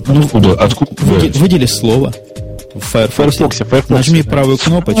 Откуда? Выдели слово. В Firefox. Нажми правую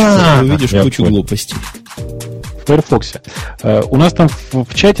кнопочку, и увидишь кучу глупостей. В Firefox. У нас там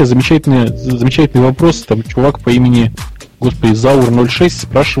в чате замечательный вопрос. Там чувак по имени, Заур06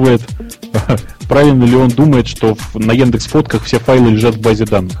 спрашивает, правильно ли он думает, что на Яндекс.Фотках все файлы лежат в базе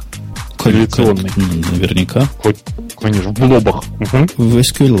данных. Корреляционные. Наверняка. Конечно, в блобах. В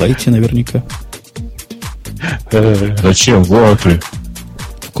SQLite наверняка. Зачем? В Oracle.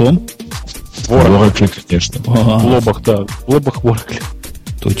 В ком? В Oracle, конечно. В блобах, да. В блобах в Oracle.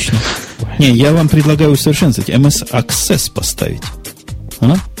 Точно. Не, я вам предлагаю усовершенствовать. MS Access поставить.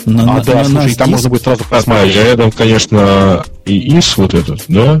 Да, слушай, там можно будет сразу посмотреть. Рядом, конечно, и ИС вот этот,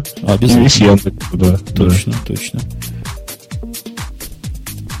 да? Обязательно. И ИС Яндекс, да. Точно.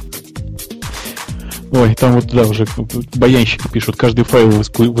 Ой, там вот, да, уже баянщики пишут, каждый файл в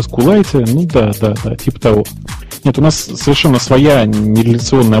SQLite. Ну да, типа того. Нет, у нас совершенно своя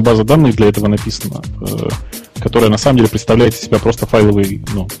нереляционная база данных для этого написана, которая на самом деле представляет из себя просто файловый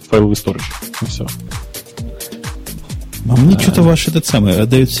storage. И все. А мне что-то ваш этот самый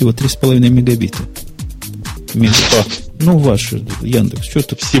отдает всего 3,5 мегабита. Ну, ваш Яндекс.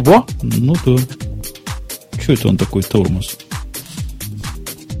 Что-то... Всего? Ну, да. Что это он такой тормоз?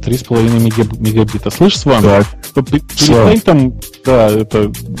 3,5 мегабита. Слышь, Сван? Да. Перестань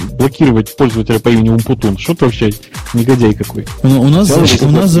там, блокировать пользователя по имени Умпутун. Что ты вообще негодяй какой? У нас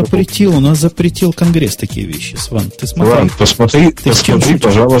запретил Конгресс такие вещи, Сван. Ты смотри. Сван, посмотри,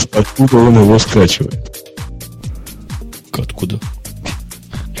 пожалуйста, откуда он его скачивает. Откуда?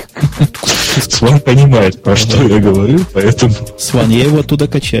 Сван понимает, про что я говорю, поэтому... Сван, я его оттуда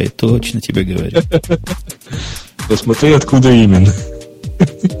качаю, точно тебе говорю. Посмотри, откуда именно.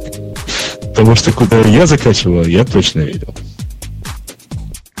 Потому что куда я закачивал, я точно видел.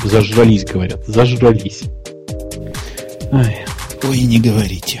 Зажрались, говорят. Зажрались. Ой, не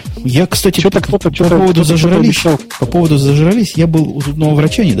говорите. Я, кстати, по поводу зажрались, я был у зубного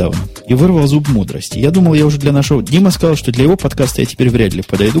врача недавно и вырвал зуб мудрости. Я думал, я уже для нашего... Дима сказал, что для его подкаста я теперь вряд ли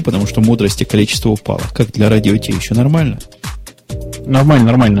подойду, потому что мудрости количество упало. Как для радио Ти еще нормально?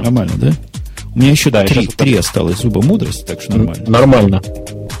 Нормально. Нормально, да? У меня еще три осталось зуба мудрости, так что нормально.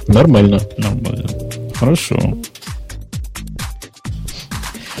 Нормально. Хорошо.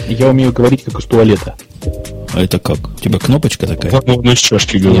 Я умею говорить, как из туалета. А это как? У тебя кнопочка такая? Он из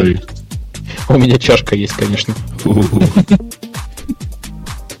чашки говорит. У меня чашка есть, конечно.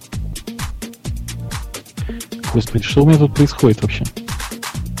 Господи, что у меня тут происходит вообще?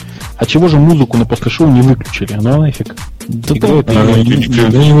 А чего же музыку на после шоу не выключили? Ну нафиг. Да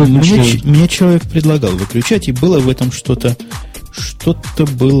мне человек предлагал выключать, и было в этом что-то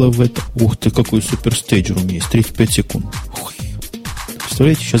было в этом. Ух ты, какой суперстейджер у меня есть. 35 секунд. Ой.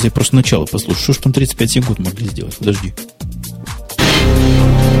 Представляете, сейчас я просто начало послушаю. Что ж там 35 секунд могли сделать? Подожди.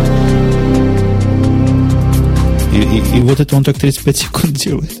 И вот это он так 35 секунд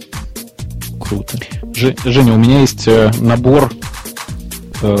делает. Круто. Женя, у меня есть набор,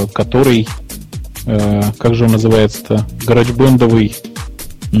 который... как же он называется-то? Гаражбендовый.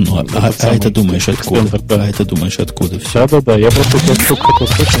 Ну, это думаешь откуда? Это думаешь откуда? Все. Да. Я просто только хотел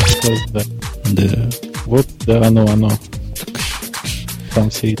сказать, да. Да. Вот, да, оно. Там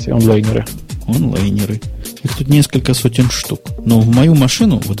все эти онлайнеры. Их тут несколько сотен штук. Но в мою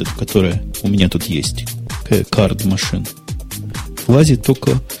машину, вот эту, которая у меня тут есть, кард-машин, влазит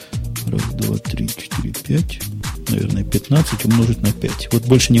только 1, 2, 3, 4, 5, наверное, 15 умножить на 5. Вот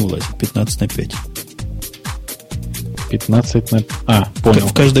больше не влазит. 15 на 5. 15 на... понял.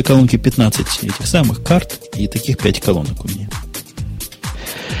 В каждой колонке 15 этих самых карт, и таких 5 колонок у меня.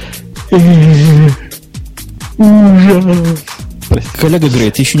 Ужас. Коллега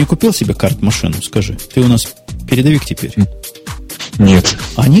Грей, ты еще не купил себе карт-машину, скажи? Ты у нас передовик теперь? Нет.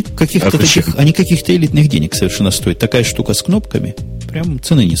 Они каких-то элитных денег совершенно стоят. Такая штука с кнопками, прям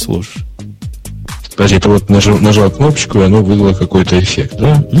цены не сложишь. Подожди, это вот нажал кнопочку, и оно выдало какой-то эффект,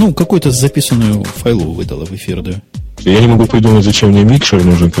 да? Ну, какую-то записанную файлу выдало в эфир, да. Я не могу придумать, зачем мне микшер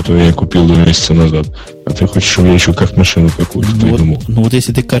нужен, который я купил 2 месяца назад. А ты хочешь, чтобы я еще карт-машину какую-то придумал? Вот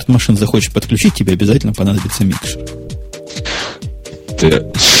если ты карт-машин захочешь подключить, тебе обязательно понадобится микшер.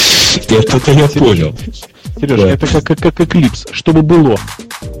 Это я понял. Сережа, да. Это как Eclipse. Чтобы было.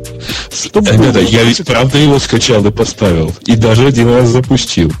 Ребята, я ведь правда его скачал и поставил. И даже один раз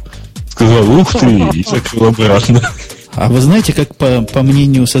запустил. Сказал, ух ты, и закрыл обратно. А вы знаете, как по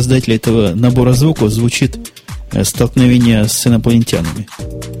мнению создателя этого набора звуков звучит столкновение с инопланетянами?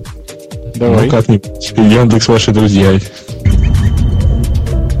 Давай. Ну как-нибудь. Яндекс ваши друзья.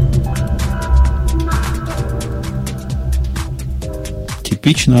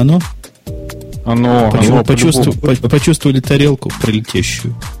 Типично оно? Почувствовали тарелку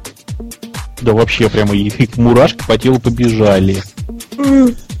пролетящую. Да вообще прямо и мурашки по телу побежали.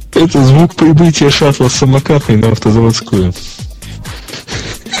 Это звук прибытия шаттла с самокатной на автозаводскую.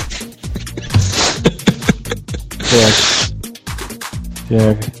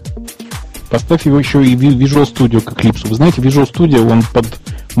 Так. Поставь его еще и Visual Studio к Eclipse. Вы знаете, Visual Studio, он под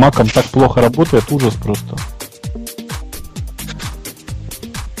Mac'ом так плохо работает, ужас просто.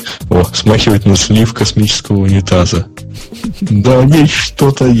 О, смахивает на слив космического унитаза. Да, здесь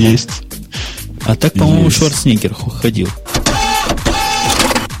что-то есть. А так, по-моему, Шварценеггер ходил.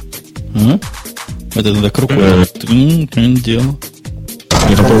 Это надо к рукой. Дело.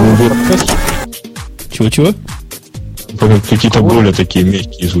 Чего-чего? Какие-то более такие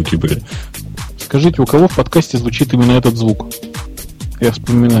мягкие звуки были. Скажите, у кого в подкасте звучит именно этот звук? Я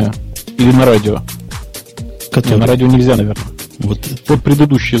вспоминаю. Или на радио? Который? На радио нельзя, наверное. Вот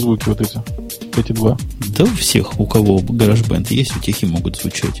предыдущие звуки, вот эти два. Да у всех, у кого GarageBand есть, у тех и могут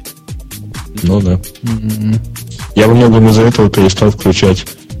звучать. Ну да. Я во многом из-за этого перестал включать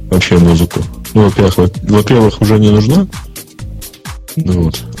вообще музыку. Ну, во-первых, уже не нужна.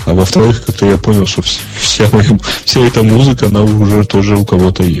 Вот. А во-вторых, как-то я понял, что вся эта музыка, она уже тоже у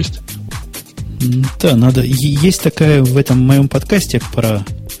кого-то есть. Да, надо. Есть такая в этом моем подкасте про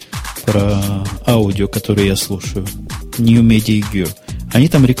аудио, который я слушаю. New Media Gear. Они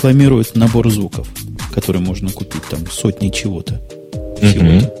там рекламируют набор звуков, который можно купить, там сотни чего-то.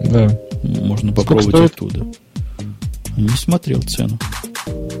 Да. Можно попробовать оттуда. Не смотрел цену.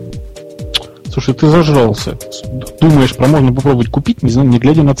 Слушай, ты зажрался. Думаешь, можно попробовать купить, не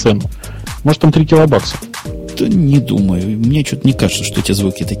глядя на цену. Может, там 3 килобакса? Да не думаю. Мне что-то не кажется, что эти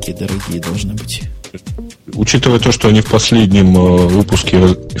звуки такие дорогие должны быть. Учитывая то, что они в последнем выпуске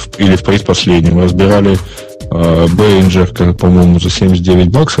или в предпоследнем разбирали Behringer, по-моему, за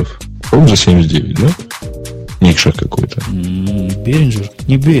 $79. По-моему, за 79, да? Микшер какой-то. Behringer?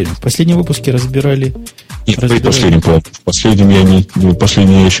 Не Behringer. В последнем выпуске разбирали. Нет, предпоследнем, по-моему.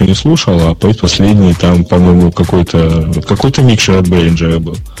 Последний я еще не слушал, а предпоследний там, по-моему, какой-то микшер от Behringer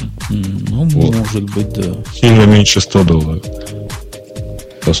был. Ну, вот. Может быть, да. Сильно меньше $100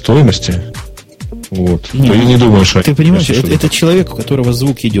 по стоимости. Вот. Нет, я не думаю, что... Ты понимаешь, это человек, у которого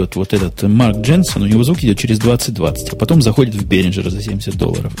звук идет, вот этот Марк Дженсен, у него звук идет через 2020, а потом заходит в Behringer за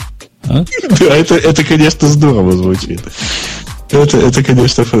 $70. А? Да, это, конечно, здорово звучит. Это,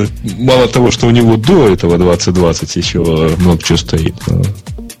 конечно, мало того, что у него до этого 2020 еще много чего стоит.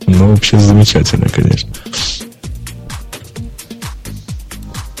 Но вообще замечательно, конечно.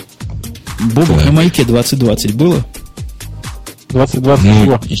 Бобок, на маяке 2020 было?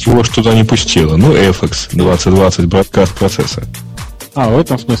 2020 его ж туда не пустило. Ну, FX 2020 бродкаст процессор. В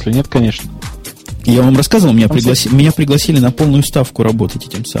этом смысле нет, конечно. Я вам рассказывал, меня пригласили на полную ставку работать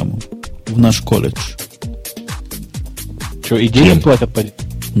этим самым в наш колледж. Что, и денег платят?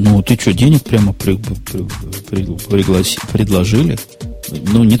 Ну, ты что, денег прямо предложили?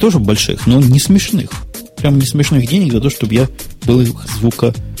 Ну, не тоже больших, но не смешных. Прям не смешных денег за то, чтобы я был их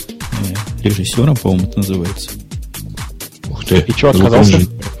звукорежиссером, по-моему, это называется. Ух ты. И что, отказался?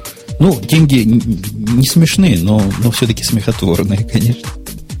 Ну, деньги не смешные, но все-таки смехотворные, конечно.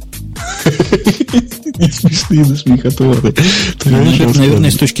 Не смешные, но смехотворные.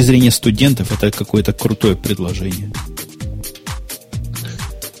 Наверное, с точки зрения студентов, это какое-то крутое предложение.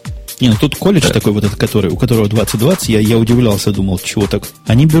 Не, ну тут колледж такой вот этот, у которого 2020, я удивлялся, думал, чего так.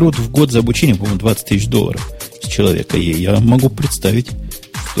 Они берут в год за обучение, по-моему, $20 000 с человека. И я могу представить,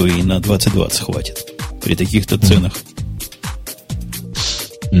 что и на 2020 хватит при таких-то ценах.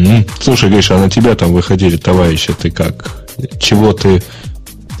 Слушай, Гриша, а на тебя там выходили товарищи, ты как? Чего ты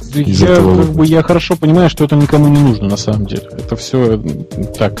Я хорошо понимаю, что это никому не нужно на самом деле. Это все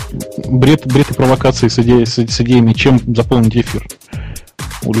так, бред и провокации с идеями, чем заполнить эфир.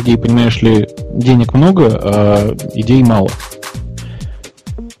 У людей, понимаешь ли, денег много, а идей мало.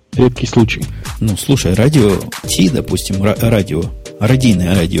 Редкий случай. Ну, слушай, радио Ти, допустим,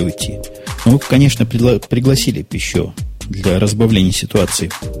 радийное радио Ти. Ну, конечно, пригласили бы еще для разбавления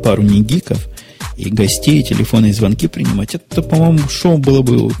ситуации пару негиков и гостей, телефонные звонки принимать. Это, по-моему, шоу было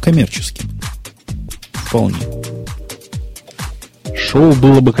бы коммерческим. Вполне. Шоу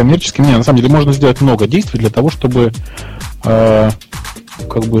было бы коммерческим. Нет, на самом деле можно сделать много действий для того, чтобы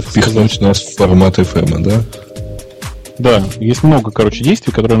впихнуть нас в формат FM, да? Да, есть много,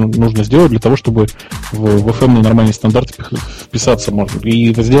 действий, которые нужно сделать для того, чтобы в FM нормальный стандарт вписаться можно.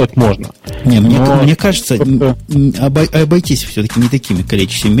 И это сделать можно. Мне кажется, обойтись все-таки не такими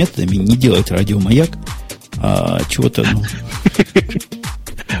количественными методами, не делать радиомаяк, а чего-то,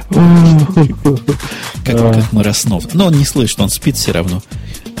 как Мироснов. Но он не слышит, он спит все равно.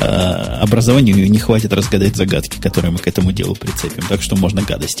 Образованию не хватит разгадать загадки, которые мы к этому делу прицепим. Так что можно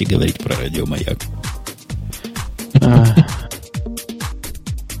гадости говорить про радиомаяк.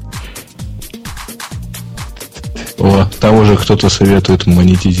 О, там уже кто-то советует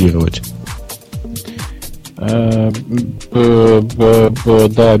монетизировать. Да,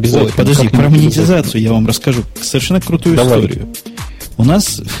 обязательно. Ой, подожди, про монетизацию я вам расскажу совершенно крутую историю. У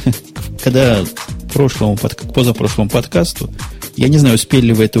нас, когда позапрошлому подкасту, я не знаю, успели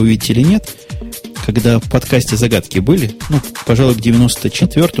ли вы это увидеть или нет, когда в подкасте загадки были, пожалуй, к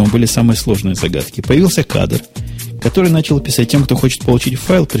 94-му были самые сложные загадки. Появился кадр, который начал писать: тем, кто хочет получить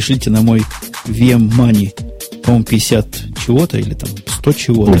файл, пришлите на мой VM Money, по-моему, 50 чего-то или там 100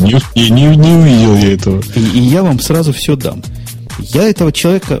 чего-то. Не увидел я этого. И я вам сразу все дам. Я этого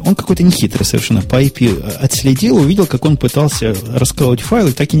человека, он какой-то нехитрый совершенно, по IP отследил, увидел, как он пытался раскалывать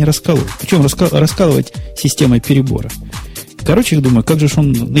файлы, так и не раскалывал. Причем раскалывать системой перебора. Короче, я думаю, как же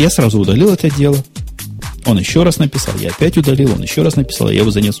он... Я сразу удалил это дело. Он еще раз написал, я опять удалил, он еще раз написал, я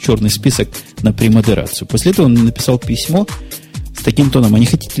его занес в черный список на премодерацию. После этого он написал письмо с таким тоном: а не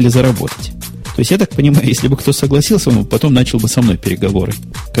хотите ли заработать? То есть, я так понимаю, если бы кто согласился, он потом начал бы со мной переговоры.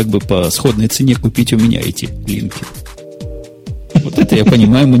 Как бы по сходной цене купить у меня эти линки. Вот это я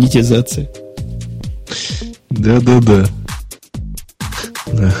понимаю, монетизация. Да.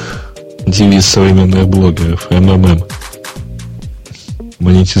 Девиз современных блогеров. МММ.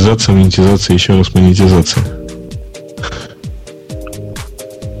 Монетизация, еще раз монетизация.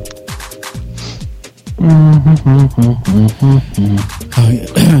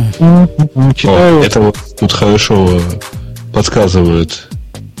 Это вот тут хорошо подсказывают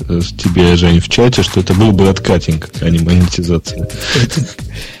тебе, Жень, в чате, что это был бы откатинг, а не монетизация.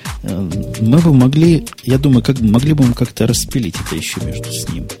 Мы бы могли, я думаю, могли бы мы как-то распилить это еще между с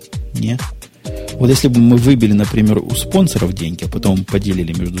ним. Не? Вот если бы мы выбили, например, у спонсоров деньги, а потом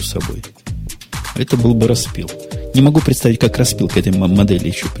поделили между собой, это был бы распил. Не могу представить, как распил к этой модели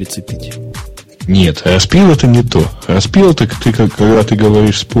еще прицепить. Нет, распил это не то. Распил это когда ты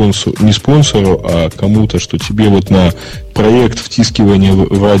говоришь не спонсору, а кому-то, что тебе вот на проект втискивания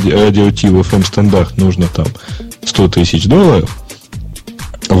в радио Ти в FM стандарт нужно там $100 тысяч.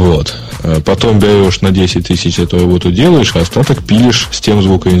 Вот. Потом берешь на 10 тысяч эту работу делаешь, а остаток пилишь с тем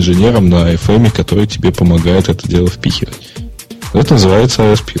звукоинженером на FM, который тебе помогает это дело впихивать. Это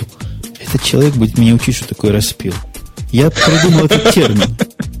называется распил. Этот человек будет меня учить, что такое распил. Я придумал этот термин.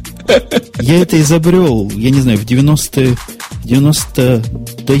 Я это изобрел, я не знаю, в 90,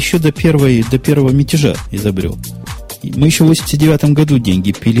 да еще до первого мятежа изобрел. Мы еще в 89 году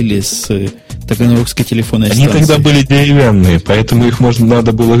деньги пилили с таганрогской телефонной станции. Они тогда были деревянные, поэтому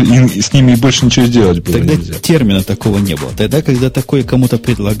надо было с ними больше ничего сделать было тогда нельзя. Термина такого не было. Тогда, когда такое кому-то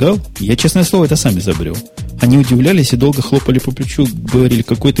предлагал, я, честное слово, это сам изобрел. Они удивлялись и долго хлопали по плечу, говорили: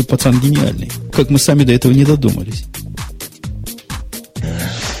 какой ты пацан гениальный. Как мы сами до этого не додумались.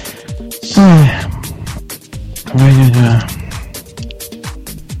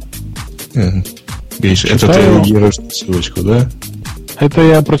 Гриш, это ты реагируешь на ссылочку, да? Это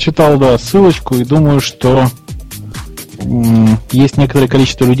я прочитал, да, ссылочку, и думаю, что есть некоторое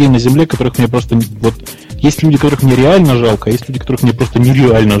количество людей на Земле, которых мне просто... Вот, есть люди, которых мне реально жалко, а есть люди, которых мне просто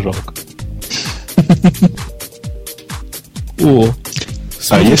нереально жалко. О,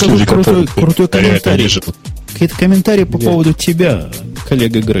 есть люди, которые... Крутой комментарий. Какие-то комментарии по поводу тебя,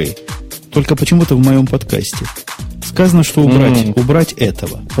 коллега Грей. Только почему-то в моем подкасте. Сказано, что убрать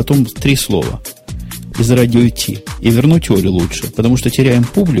этого. Потом 3 слова из радио Ти. И вернуть Олю лучше. Потому что теряем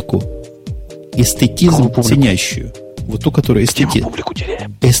публику, эстетизм ценящую. Вот ту, которая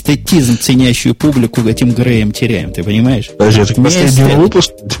эстетизм ценящую публику этим Греем теряем. Ты понимаешь? Подожди, это последний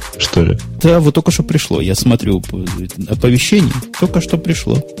выпуск? что ли? Да, вот только что пришло. Я смотрю оповещение, только что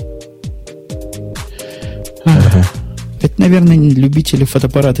пришло. Ага. Это, наверное, любители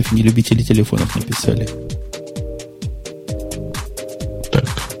фотоаппаратов, не любители телефонов написали. Так.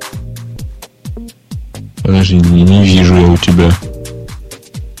 Подожди, не вижу я у тебя.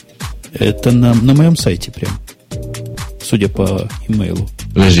 Это на моем сайте прям. Судя по имейлу.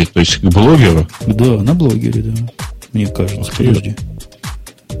 Подожди, то есть к блогеру? Да, на блогере, да. Мне кажется. Подожди.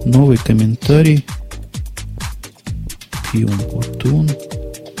 Новый комментарий. Пьон.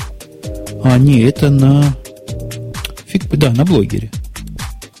 Не, это на... Да, на блогере.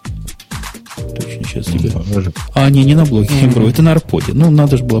 Точно сейчас тебе... не на блогере, бро, это на Арподе. Ну,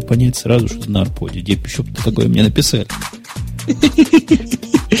 надо же было понять сразу, что это на Арподе. Где еще такое мне написали?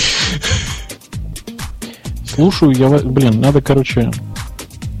 Слушаю,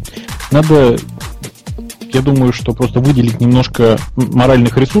 я думаю, что просто выделить немножко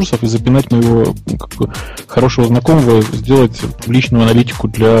моральных ресурсов и запинать моего хорошего знакомого, сделать публичную аналитику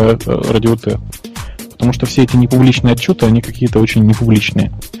для Радио Т. Потому что все эти непубличные отчеты, они какие-то очень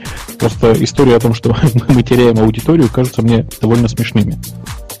непубличные. Просто история о том, что мы теряем аудиторию, кажется мне довольно смешными.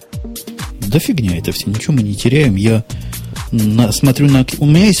 Да фигня это все, ничего мы не теряем. Я смотрю на... У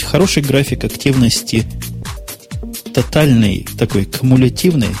меня есть хороший график активности тотальной, такой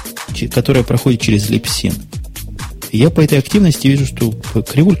кумулятивной, которая проходит через липсин. И я по этой активности вижу, что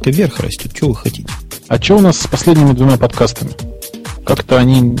кривулька вверх растет. Что вы хотите? А что у нас с последними 2 подкастами? Как-то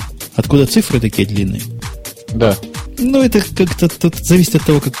они... Откуда цифры такие длинные? Да. Ну, это как-то тут зависит от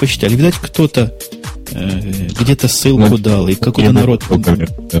того, как посчитали. Видать, кто-то где-то ссылку дал, и какой-то народ...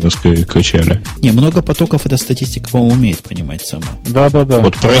 Качали. Не, много потоков эта статистика, по-моему, умеет понимать сама. Да.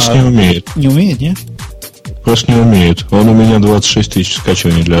 Вот пресс не умеет. Не умеет, не? Просто не умеет. Он у меня 26 тысяч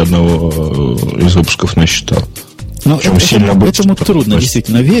скачиваний для одного из выпусков насчитал. Но этому трудно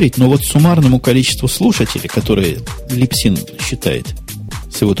действительно верить, но вот суммарному количеству слушателей, которые Липсин считает,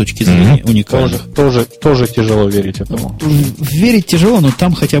 с его точки зрения, уникальных. Тоже тяжело верить этому. Верить тяжело, но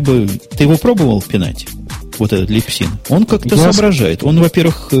там хотя бы... Ты его пробовал пинать? Вот этот Липсин. Он как-то соображает. Он,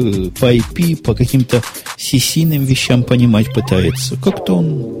 во-первых, по IP, по каким-то сисийным вещам понимать пытается. Как-то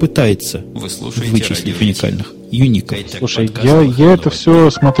он пытается вычислить уникальных. Юников. Слушай, я это все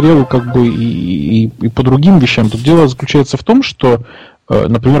смотрел как бы и по другим вещам. Тут дело заключается в том, что,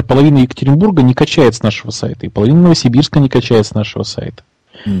 например, половина Екатеринбурга не качает с нашего сайта, и половина Новосибирска не качает с нашего сайта.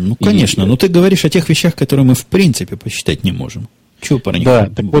 Ну, конечно. Но ты говоришь о тех вещах, которые мы в принципе посчитать не можем. Чего про них? Да,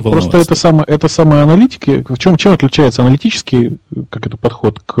 так вот просто это самая аналитика. Чем отличается аналитический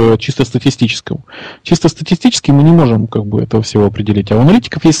подход к чисто статистическому? Чисто статистически мы не можем этого всего определить. А у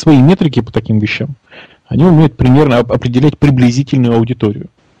аналитиков есть свои метрики по таким вещам. Они умеют примерно определять приблизительную аудиторию.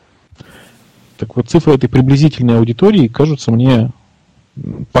 Так вот, цифры этой приблизительной аудитории кажутся мне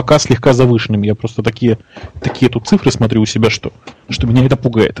пока слегка завышенными. Я просто такие тут цифры смотрю у себя, что меня это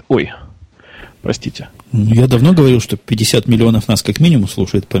пугает. Ой. Простите. Я давно говорил, что 50 миллионов нас как минимум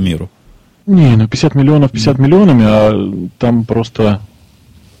слушает по миру. Не, 50 миллионов 50 миллионами, а там просто...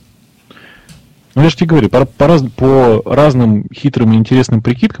 Я же тебе говорю, по разным хитрым и интересным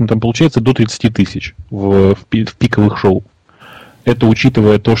прикидкам там получается до 30 тысяч в пиковых шоу. Это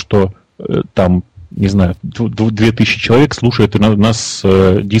учитывая то, что там, не знаю, 2000 человек слушает нас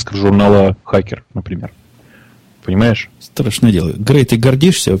с дисков журнала «Хакер», например. Понимаешь? Страшное дело. Грей, ты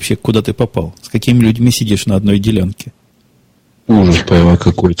гордишься вообще, куда ты попал? С какими людьми сидишь на одной делянке? Ужас пойма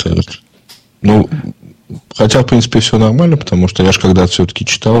какой-то. Ну, хотя, в принципе, все нормально, потому что я же когда-то все-таки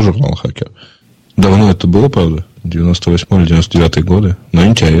читал журнал «Хакер». Давно это было, правда? 98 или 99 годы. Но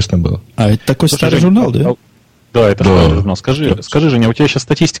интересно было. А это такой старый журнал, да? Да, это старый журнал. Скажи, Женя, у тебя сейчас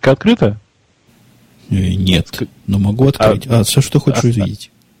статистика открыта? Нет, но могу открыть. Что хочешь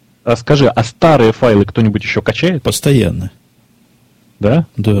увидеть? А скажи, а старые файлы кто-нибудь еще качает? Постоянно. Да?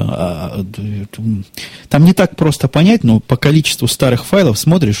 Да. Там не так просто понять, но по количеству старых файлов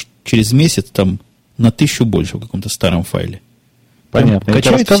смотришь, через месяц там на 1000 больше в каком-то старом файле. Понятно.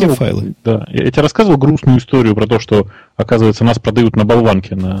 Качает все файлы. Да. Я тебе рассказывал грустную историю про то, что, оказывается, нас продают на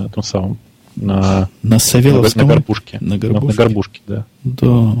болванке, на том самом... На Савеловском? На горбушке. На горбушке? На горбушке, да.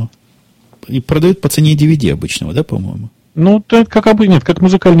 Да. И продают по цене DVD обычного, да, по-моему? Ну, как обычно, нет, как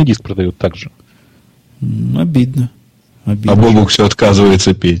музыкальный диск продают так же. Обидно. А Бобук все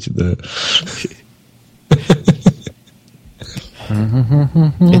отказывается петь, да.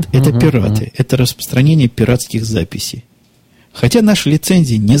 Это пираты. Это распространение пиратских записей. Хотя наша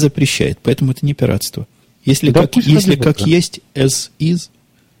лицензия не запрещает, поэтому это не пиратство. Если как есть as is,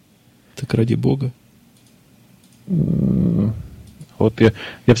 так ради бога. Вот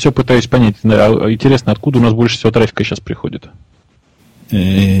я все пытаюсь понять. Интересно, откуда у нас больше всего трафика сейчас приходит?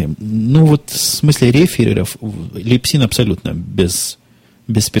 Ну, вот в смысле рефереров Липсин абсолютно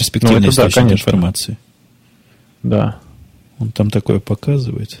бесперспективный источник информации. Да. Он там такое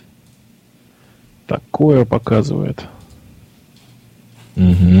показывает. Такое показывает.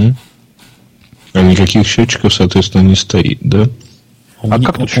 Угу. А никаких счетчиков, соответственно, не стоит, да? У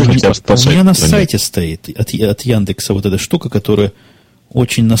меня на сайте стоит от Яндекса вот эта штука, которая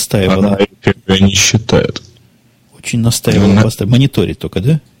очень настаивала. Она не считает. Очень настаивала поставить. Мониторить только,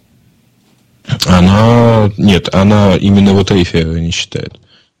 да? Она именно вот эфира не считает.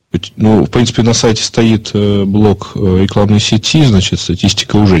 Ну, в принципе, на сайте стоит блок рекламной сети, значит,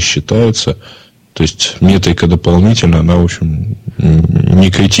 статистика уже считается. То есть метрика дополнительно, она, в общем, не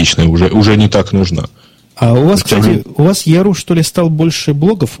критичная, уже не так нужна. А у вас, кстати, у вас Яру, что ли, стал больше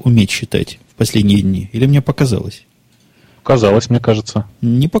блогов уметь считать в последние дни? Или мне показалось? Показалось, мне кажется.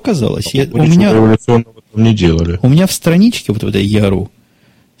 Не показалось. У меня революционного не делали. У меня в страничке вот в этой Яру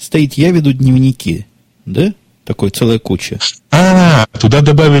стоит «Я веду дневники». Да? Такой целая куча. Туда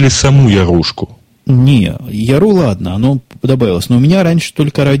добавили саму Ярушку. Не, Яру, ладно, оно добавилось. Но у меня раньше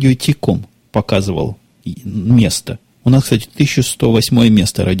только радио Тиком показывал место. У нас, кстати, 1108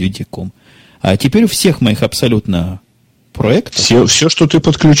 место радио Тиком. А теперь у всех моих абсолютно проектов... Все, что ты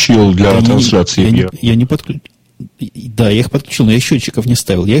подключил для трансляции. Я не подключил. Да, я их подключил, но я счетчиков не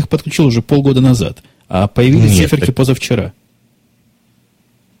ставил. Я их подключил уже полгода назад. А появились циферки позавчера.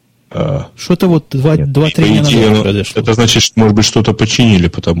 Что-то вот 2-3 дня назад произошло. Это значит, что, может быть, что-то починили,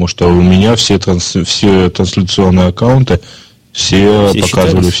 потому что у меня все трансляционные аккаунты все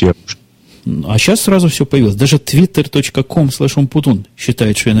показывали все. А сейчас сразу все появилось. Даже twitter.com/umputun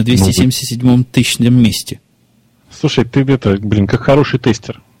считает, что я на 277 тысячном месте. Слушай, ты как хороший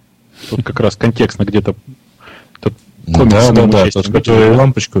тестер. Тут как раз контекстно где-то комикс с которой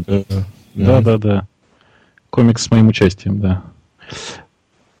лампочку, да. Комикс с моим участием, да.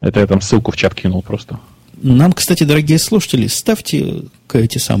 Это я там ссылку в чат кинул просто. Нам, кстати, дорогие слушатели, ставьте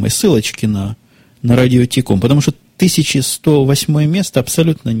эти самые ссылочки на радио Тиком, потому что 1108 место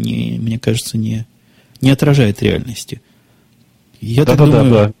абсолютно, мне кажется, не отражает реальности. Я так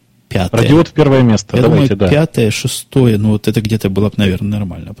думаю, 5-е. Радиот в первое место. Я думаю, 5-е, 6-е, ну вот это где-то было бы, наверное,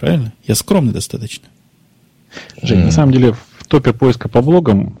 нормально, правильно? Я скромный достаточно. Жень, на самом деле, в топе поиска по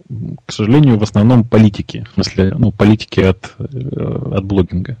блогам, к сожалению, в основном политики. В смысле, политики от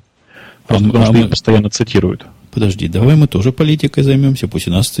блогинга. Просто потому что их постоянно цитируют. Подожди, давай мы тоже политикой займемся, пусть и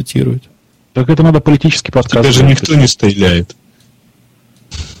нас цитируют. Так это надо политически подсказывать. Тебя же никто не стреляет.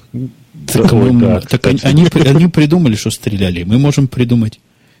 Они придумали, что стреляли. Мы можем придумать.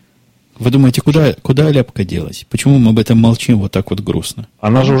 Вы думаете, куда ляпка делась? Почему мы об этом молчим вот так вот грустно?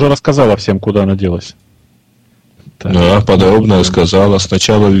 Она же уже рассказала всем, куда она делась. Да, подробно рассказала.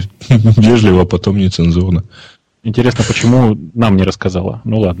 Сначала вежливо, а потом нецензурно. Интересно, почему нам не рассказала?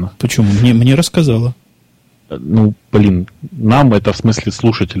 Ну ладно. Почему? Мне рассказала. Нам это в смысле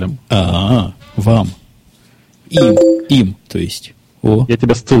слушателям. Вам. Им, то есть. О. Я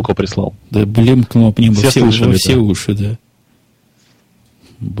тебе ссылку прислал. Да, блимкнуло мне все слышали, все уши, да.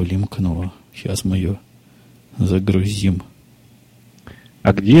 Блимкнуло. Сейчас мы ее загрузим.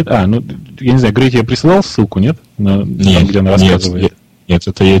 А где? Я не знаю, Грей тебе присылал ссылку, нет? Нет, там, где она рассказывает. Нет,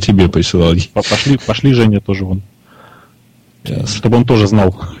 это я тебе присылал. Пошли, Женя, тоже вон. Чтобы он тоже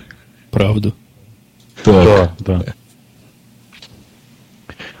знал. Правду. Да.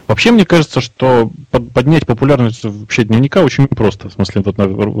 Вообще, мне кажется, что поднять популярность вообще дневника очень просто. В смысле, вот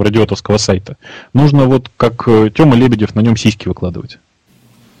радиотовского сайта. Нужно вот как Тёма Лебедев на нем сиськи выкладывать.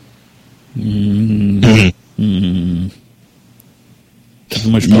 Я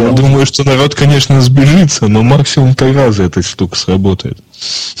думаю, что народ, конечно, сбежится, но максимум 3 раза эта штука сработает.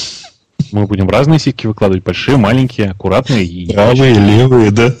 Мы будем разные сиськи выкладывать. Большие, маленькие, аккуратные. Правые,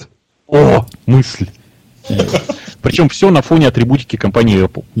 левые, да. О, мысль. Причем все на фоне атрибутики компании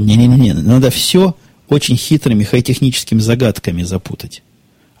Apple. Не. Надо все очень хитрыми хай-техническими загадками запутать.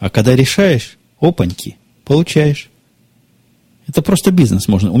 А когда решаешь, опаньки, получаешь. Это просто бизнес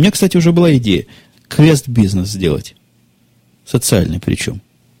можно. У меня, кстати, уже была идея. Квест-бизнес сделать. Социальный причем.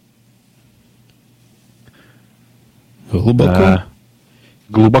 Глубоко. Да.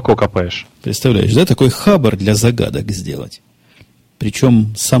 Глубоко копаешь. Представляешь, да? Такой хабр для загадок сделать.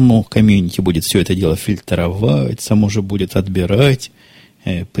 Причем само комьюнити будет все это дело фильтровать, само же будет отбирать,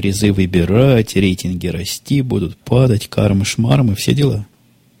 призы выбирать, рейтинги расти, будут падать, кармы-шмармы, все дела.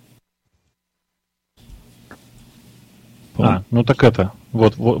 Так это.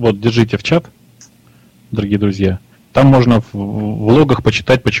 Вот держите в чат, дорогие друзья. Там можно в логах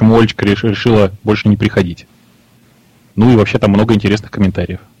почитать, почему Олечка решила больше не приходить. Ну и вообще там много интересных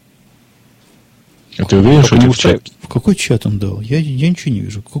комментариев. А ты уверен, что это в чат? В какой чат он дал? Я ничего не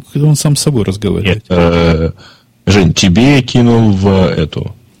вижу. Как он сам с собой разговаривает? Нет, Жень, тебе я кинул в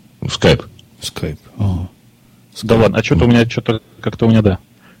скайп. В скайп. Да ладно, а что-то у меня, как-то у меня, да.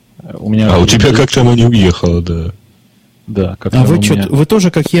 У тебя как-то оно не уехало, да. Да, как-то вы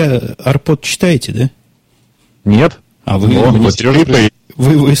тоже, как я, арпод читаете, да? Нет. А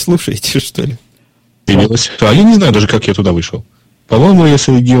вы слушаете, что ли? А я не знаю даже, как я туда вышел. По-моему, я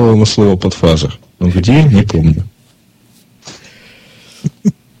среагировал на слово подфазер. Но где, не помню.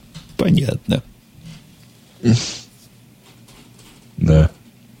 Понятно. Да.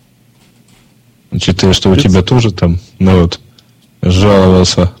 Учитывая, что у тебя тоже там народ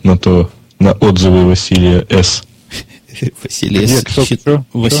жаловался на отзывы Василия С. Василий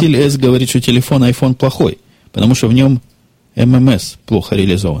С. говорит, что телефон iPhone плохой, потому что в нем ММС плохо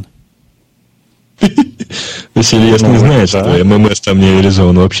реализован. Василий С. не знает, что ММС там не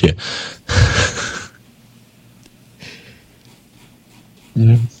реализован вообще.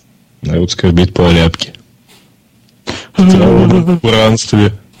 Народ скорбит по оляпке. В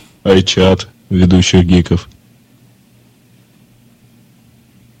ранстве, iChat, ведущих гиков.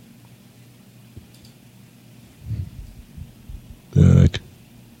 Так.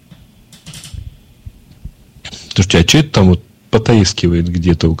 Слушайте, а что это там вот потаискивает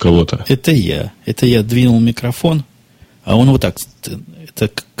где-то у кого-то? Это я двинул микрофон, а он вот так,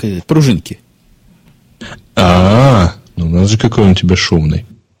 это как пружинки. Ну у нас же какой он у тебя шумный.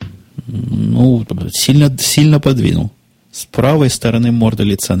 Ну, сильно подвинул. С правой стороны морда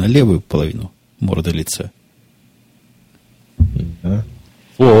лица на левую половину морда лица.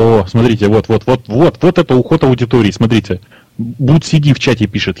 Смотрите, вот это уход аудитории, смотрите. Будь сиди в чате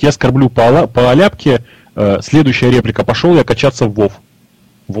пишет. Я скорблю по оляпке. Следующая реплика. Пошел я качаться в Вов.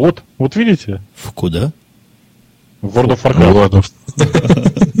 Вот видите? В куда? В World of Warcraft.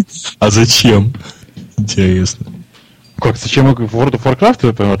 А зачем? Интересно. Как, зачем в World of Warcraft?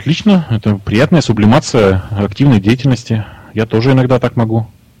 Это отлично. Это приятная сублимация активной деятельности. Я тоже иногда так могу.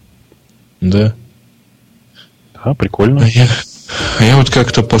 Да? Да, прикольно. А я вот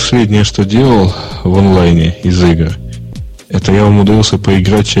как-то последнее, что делал в онлайне из игр, это я умудрился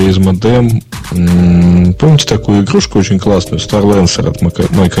поиграть через модем. Помните такую игрушку очень классную, Star Lancer от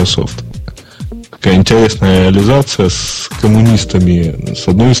Microsoft? Такая интересная реализация с коммунистами. С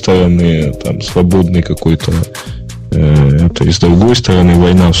одной стороны, там свободный какой-то, и с другой стороны,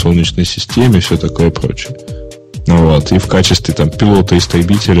 война в Солнечной системе, все такое прочее. И в качестве там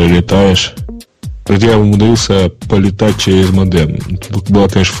пилота-истребителя летаешь. Я умудрился полетать через модем. Это была,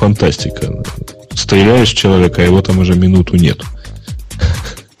 конечно, фантастика. Стреляешь в человека, а его там уже минуту нет.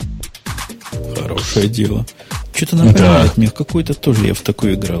 Хорошее дело. Что-то напоминает мне, какой-то тоже я в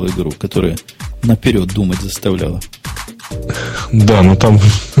такую играл игру, которая наперед думать заставляла. Да, но там,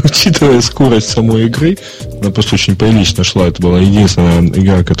 учитывая скорость самой игры, она просто очень прилично шла. Это была единственная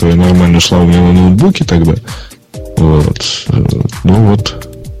игра, которая нормально шла у меня на ноутбуке тогда.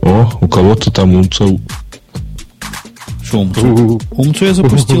 У кого-то там умцу. Что умцу? Умцу я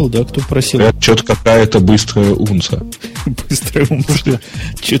запустил, да? Кто просил? Что-то какая-то быстрая умца. Быстрая умца.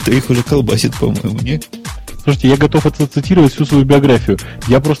 Что-то их уже колбасит, по-моему, не? Слушайте, я готов это цитировать всю свою биографию.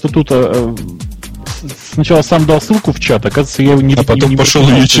 Я просто тут сначала сам дал ссылку в чат, оказывается, я не... А потом пошел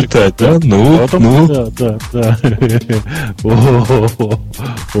ее читать, да? Да.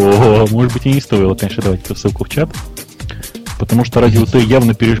 Может быть, и не стоило, конечно, давать эту ссылку в чат. Потому что Радио Т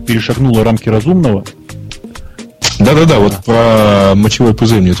явно перешагнуло рамки разумного. Да, вот про мочевой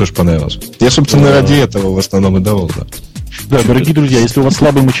пузырь мне тоже понравилось. Я, собственно, ради этого в основном и давал, да. Да, дорогие друзья, если у вас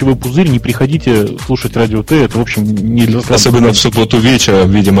слабый мочевой пузырь, не приходите слушать Радио Т, это, в общем, не для слабых. Особенно в субботу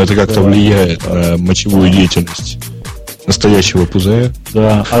вечером, видимо, это как-то влияет на мочевую деятельность настоящего пузыря.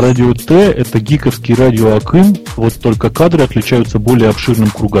 Да, а Радио Т — это гиковский радио Акым, вот только кадры отличаются более обширным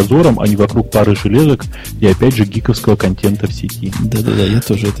кругозором, а не вокруг пары железок и, опять же, гиковского контента в сети. Да, я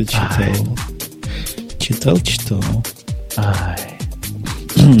тоже это читал. Читал.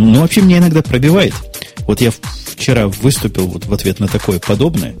 Ну, вообще, меня иногда пробивает. Вот я вчера выступил вот в ответ на такое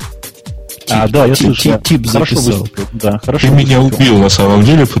подобное. Я слышал. Тип записал. Да, хорошо. Ты меня убил на самом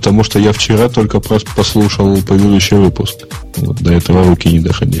деле, потому что я вчера только просто послушал предыдущий выпуск. До этого руки не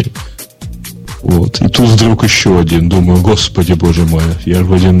доходили. И тут вдруг еще один. Думаю, господи, боже мой, я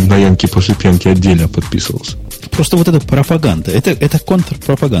вроде на Янке после пьянки отдельно подписывался. Просто вот эта пропаганда, это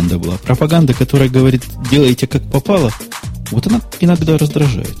контрпропаганда была. Пропаганда, которая говорит, делайте как попало, вот она иногда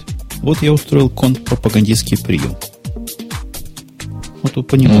раздражает. Вот я устроил контрпропагандистский прием. Вот вы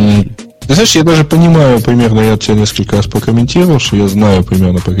понимаете. Ты знаешь, я даже понимаю примерно, я тебя несколько раз прокомментировал, что я знаю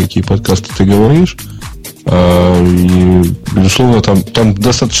примерно, про какие подкасты ты говоришь. И, безусловно, там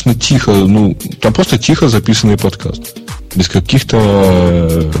достаточно тихо, там просто тихо записанный подкаст. Без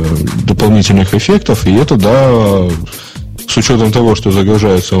каких-то дополнительных эффектов. И это, да, с учетом того, что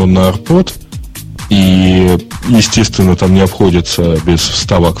загружается он на AirPod, и, естественно, там не обходится без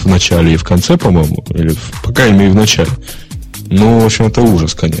вставок в начале и в конце, по-моему, или, по крайней мере, в начале. В общем, это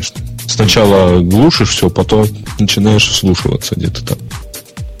ужас, конечно. Сначала глушишь все, потом начинаешь вслушиваться где-то там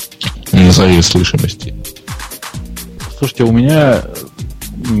на заре слышимости. Слушайте, у меня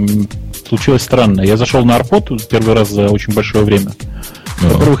случилось странное. Я зашел на AirPod первый раз за очень большое время.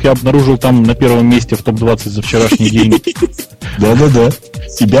 Во-первых, я обнаружил там на первом месте в топ-20 за вчерашний день. Да-да-да.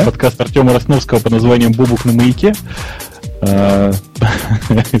 Тебя? Подкаст Артема Росновского под названием «Бобук на маяке».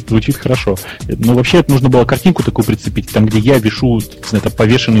 Звучит хорошо. Но вообще это нужно было картинку такую прицепить, там, где я вешу, это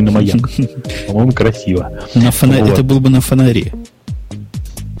повешенный на маяк. По-моему, красиво. Это было бы на фонаре.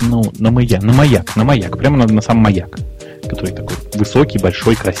 На маяк. Прямо на сам маяк. Который такой высокий,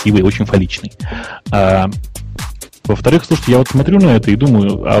 большой, красивый, очень фалличный. Во-вторых, слушайте, я вот смотрю на это и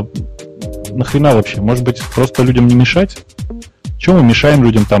думаю, а нахрена вообще? Может быть, просто людям не мешать? Чего мы мешаем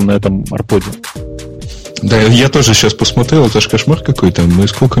людям там на этом арподе? Да, я тоже сейчас посмотрел, это ж кошмар какой-то. Мы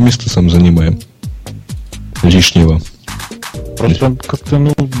сколько места сам занимаем лишнего. Просто как-то,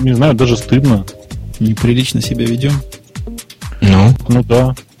 не знаю, даже стыдно. Неприлично себя ведем. Ну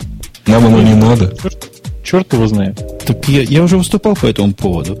да. Нам оно не надо. Черт его знает. Так я уже выступал по этому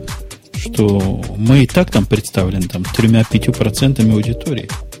поводу, что мы и так там представлены 3-5% аудитории.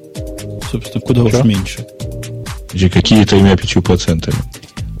 Собственно, куда уж меньше. Какие 3-5%?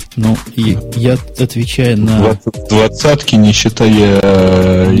 Я отвечаю на... Двадцатки, не считая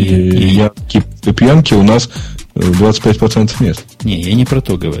пьянки, у нас 25% мест. Не, я не про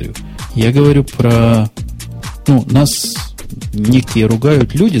то говорю. Я говорю про... нас некие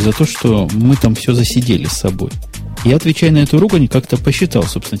ругают люди за то, что мы там все засидели с собой. Я, отвечая на эту ругань, как-то посчитал,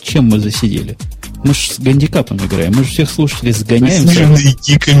 собственно, чем мы засидели. Мы же с гандикапом играем. Мы же всех слушателей сгоняем.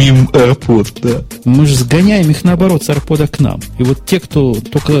 Гиками AirPod, да. Мы же сгоняем их, наоборот, с AirPod к нам. И вот те, кто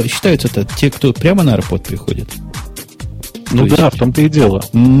только считают это, те, кто прямо на AirPod приходят. В том-то и дело.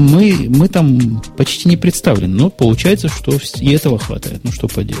 Мы там почти не представлены. Но получается, что и этого хватает. Что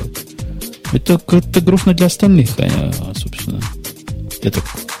поделать. Это как-то грустно для остальных, собственно. Это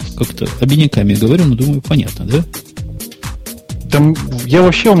как-то обиняками говорю, но думаю, понятно, да? Там у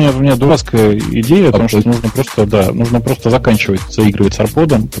меня дурацкая идея о том, что нужно просто заканчивать заигрывать с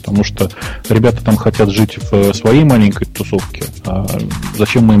арподом, потому что ребята там хотят жить в своей маленькой тусовке, а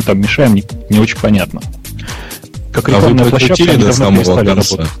зачем мы им там мешаем, не очень понятно. Как рекламная площадка, они давно перестали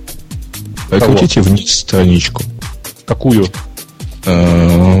работать. Прокрутите вниз страничку. Какую?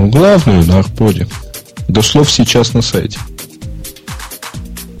 Главную на арподе. До слов сейчас на сайте.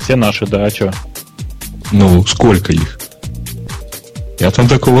 Все наши, да, а что? Сколько их? Я там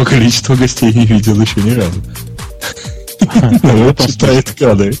такого количества гостей не видел еще ни разу. Вот читает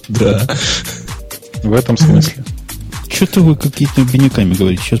кадры, да. В этом смысле. Что-то вы какие-то обиняками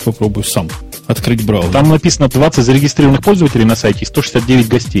говорите. Сейчас попробую сам открыть браузер. Там написано 20 зарегистрированных пользователей на сайте и 169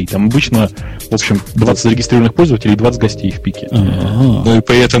 гостей. Там обычно, в общем, 20 зарегистрированных пользователей и 20 гостей в пике. И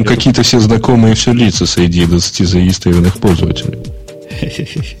при этом какие-то все знакомые все лица среди 20 зарегистрированных пользователей.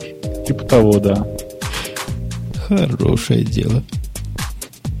 Типа того, да. Хорошее дело.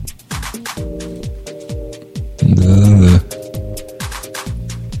 Да.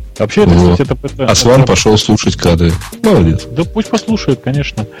 Вообще, это Аслан пошел слушать кадры. Молодец. Да пусть послушает,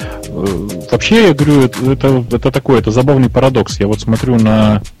 конечно. Вообще, я говорю, это забавный парадокс. Я вот смотрю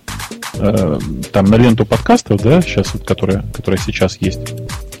на ленту подкастов, да, сейчас, которая сейчас есть,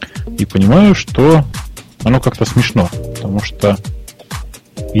 и понимаю, что оно как-то смешно, потому что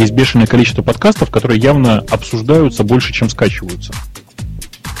есть бешеное количество подкастов, которые явно обсуждаются больше, чем скачиваются.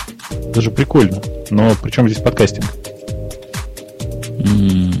 Даже прикольно. Но при чем здесь подкастинг?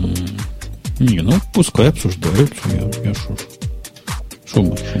 Пускай обсуждаются. Я шо.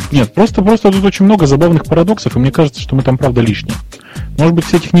 Нет, просто тут очень много забавных парадоксов, и мне кажется, что мы там правда лишние. Может быть,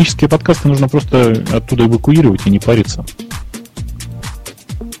 все технические подкасты нужно просто оттуда эвакуировать и не париться.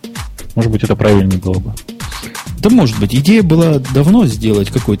 Может быть, это правильнее было бы. Да, может быть. Идея была давно сделать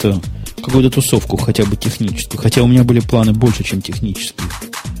какую-то тусовку, хотя бы техническую. Хотя у меня были планы больше, чем технические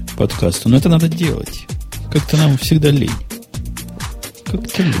подкасты. Но это надо делать. Как-то нам всегда лень.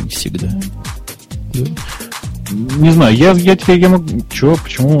 Как-то лень всегда. Да? Не знаю, я могу...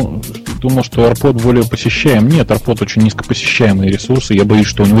 Почему думал, что AirPod более посещаем? Нет, AirPod очень низкопосещаемые ресурсы. Я боюсь,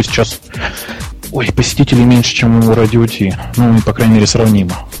 что у него сейчас посетителей меньше, чем у Радио Ти. По крайней мере,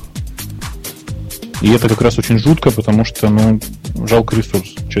 сравнимо. И это как раз очень жутко, потому что, жалко ресурс,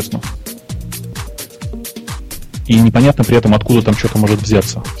 честно. И непонятно при этом, откуда там что-то может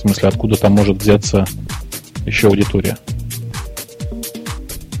взяться. В смысле, откуда там может взяться еще аудитория.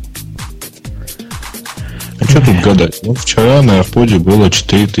 А что тут гадать? Ну, вчера на AirPod было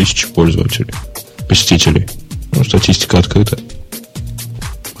 4000 пользователей, посетителей. Ну, статистика открыта.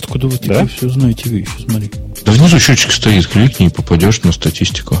 Откуда вы такие все знаете вещи? Смотри. Да внизу счетчик стоит, кликни и попадешь на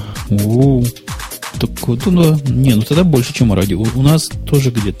статистику. Так вот, ну, не, ну тогда больше, чем радио. У нас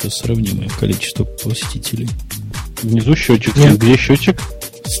тоже где-то сравнимое количество посетителей. Внизу счетчик. Нет. Где счетчик?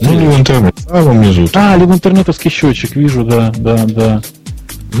 Ну, или в интернет. Внизу. Или в интернетовский счетчик, вижу, да.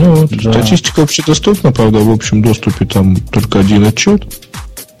 Ну, вот, да. Статистика общедоступна, правда, в общем доступе там только один отчет.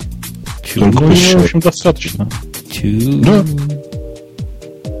 Только в общем, достаточно. Да.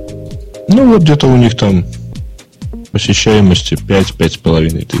 Ну, вот где-то у них там посещаемости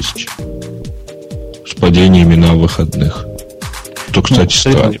 5-5,5 тысяч. С падениями на выходных. То, кстати,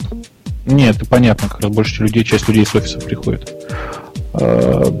 странно. Нет, это понятно, как раз больше людей, часть людей с офиса приходит.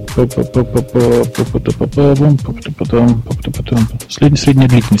 Средняя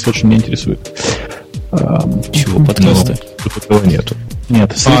длительность очень меня интересует. Чего, подкаста? Тут этого нету.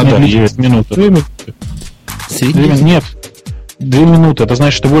 Нет, средняя длительность минуты. 2 минуты. Нет, 2 минуты. Это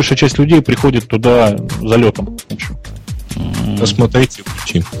значит, что большая часть людей приходит туда залетом. Посмотрите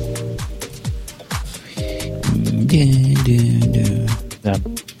пути.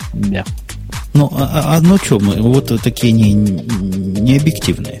 Да. Ну, одно что, мы вот такие не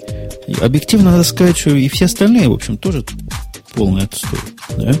объективные. Объективно надо сказать, что и все остальные, в общем, тоже полный отстой.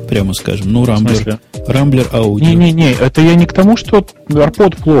 Да? Прямо скажем. Ну, Рамблер аудио. Не, это я не к тому, что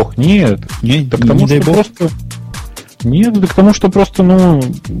AirPod плох. Нет. Это к тому, что просто... Нет, это к тому, что просто,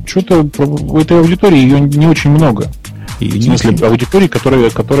 что-то у этой аудитории ее не очень много. В смысле, аудитории, которая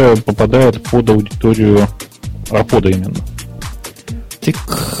попадает под аудиторию AirPod именно. Так,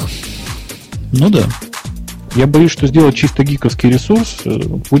 ну да. Я боюсь, что сделать чисто гиковский ресурс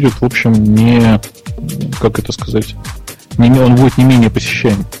будет, в общем, не... Как это сказать? Он будет не менее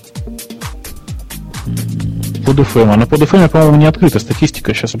посещаем. Под FM. А на под FM, по-моему, не открыта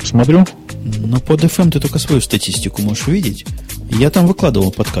статистика. Сейчас я посмотрю. Но под FM ты только свою статистику можешь видеть. Я там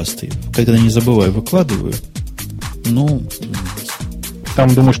выкладывал подкасты. Когда не забываю, выкладываю.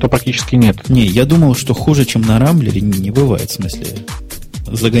 Там, думаю, что практически нет. Не, я думал, что хуже, чем на Рамблере, не бывает, в смысле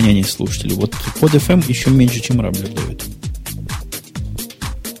загоняние слушателей. Вот под FM еще меньше, чем Рамблер дает.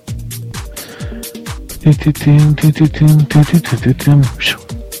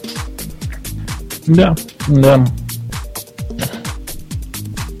 Да.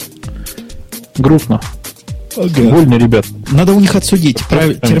 Грустно. Ага. Больно, ребят. Надо у них отсудить.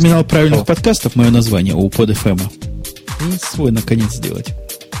 Терминал правильных подкастов, мое название, у под FM. И свой, наконец, сделать.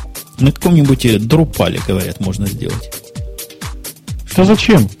 На каком-нибудь Друпале, говорят, можно сделать. Что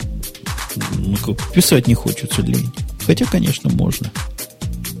зачем? Писать не хочется, лень. Хотя, конечно, можно.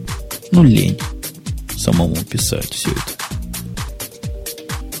 Лень. Самому писать все это.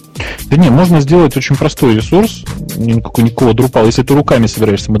 Да не, можно сделать очень простой ресурс. Никакого Drupal. Если ты руками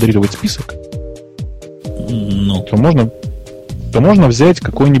собираешься модерировать список, то можно взять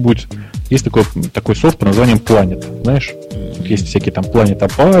какой-нибудь... Есть такой софт под названием Planet. Знаешь? Есть всякие там Planet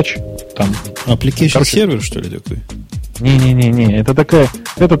Apache. Там... Application сервер, что ли, такой? Не.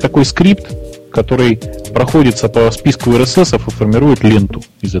 Это такой скрипт, который проходится по списку RSS и формирует ленту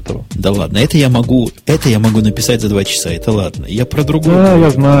из этого. Да ладно, это я могу написать за 2 часа, это ладно. Я про другое. Да,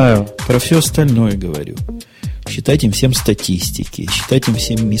 я знаю. Про все остальное говорю. Считать им всем статистики, считать им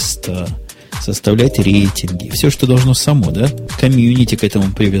всем места, составлять рейтинги. Все, что должно само, да? Комьюнити к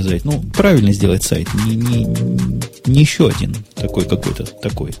этому привязать. Правильно сделать сайт. Не еще один такой какой-то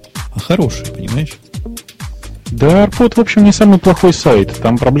такой, а хороший, понимаешь? Да, AirPod, в общем, не самый плохой сайт.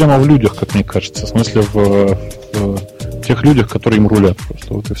 Там проблема в людях, как мне кажется. В смысле, в тех людях, которые им рулят.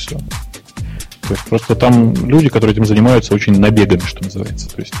 Просто вот и все. То есть просто там люди, которые этим занимаются, очень набегами, что называется.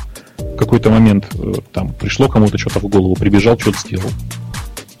 То есть в какой-то момент там пришло кому-то что-то в голову, прибежал, что-то сделал.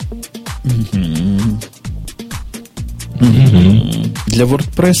 Для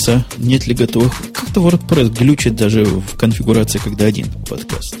WordPress нет ли готовых... Как-то WordPress глючит даже в конфигурации, когда один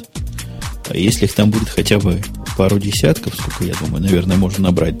подкаст. А если их там будет хотя бы пару десятков, сколько, я думаю, наверное, можно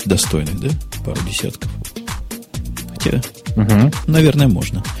набрать достойных, да? Пару десятков. Хотя, наверное,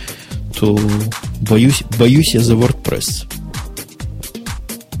 можно. То боюсь я за WordPress.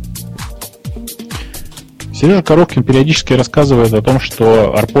 Сережа Коробкин периодически рассказывает о том,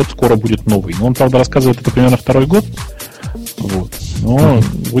 что AirPod скоро будет новый. Но он, правда, рассказывает это примерно 2-й год. Вот. Но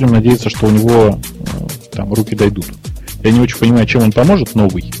будем надеяться, что у него там руки дойдут. Я не очень понимаю, чем он поможет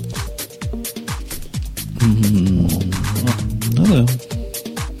новый. Ну да.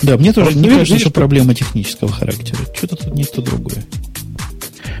 Да, мне тоже не кажется, что проблема технического характера. Что-то тут не то другое.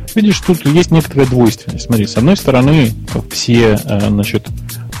 Видишь, тут есть некоторая двойственность. Смотри, с одной стороны, все,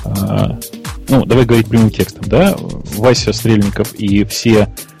 давай говорить прямым текстом, да, Вася Стрельников и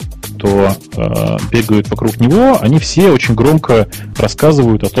все, кто бегают вокруг него, они все очень громко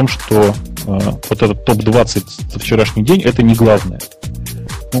рассказывают о том, что вот этот топ-20 за вчерашний день — это не главное.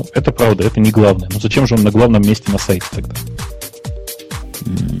 Ну, это правда, это не главное. Но зачем же он на главном месте на сайте тогда?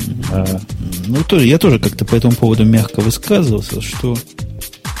 Я тоже как-то по этому поводу мягко высказывался, что,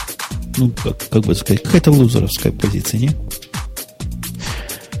 как бы сказать, какая-то лузеровская позиция, не?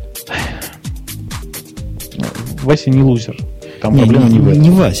 Вася не лузер. Там проблема не в этом. Не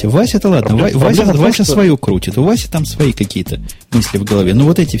Вася. Вася-то ладно. Вася свою крутит. У Васи там свои какие-то мысли в голове. Но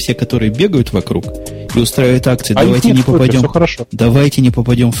вот эти все, которые бегают вокруг и устраивают акции, давайте не попадем. Давайте не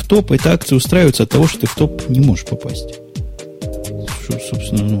попадем в топ. Эти акции устраиваются от того, что ты в топ не можешь попасть.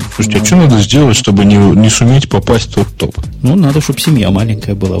 Собственно, слушайте, а что надо сделать, чтобы не суметь попасть в тот топ? Надо, чтобы семья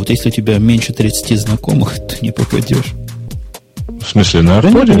маленькая была. Вот если у тебя меньше 30 знакомых, то не попадешь. В смысле, на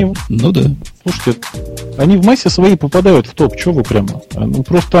Артуре? Да. Слушайте, они в массе своей попадают в топ. Чего вы прямо?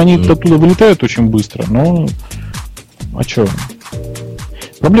 Просто они оттуда вылетают очень быстро. А что?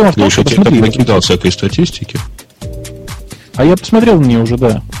 Проблема в том, что... Я накидал всякой статистики. А я посмотрел на нее уже,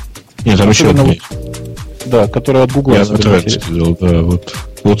 да. Нет, там еще одна. Да, которая от Гугла. Я скидывал, да,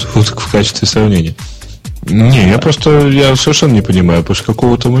 вот в качестве сравнения. Я совершенно не понимаю, после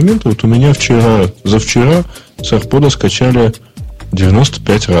какого-то момента, вот у меня завчера с Арпода скачали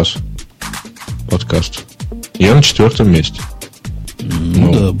 95 раз подкаст. Я на 4-м месте.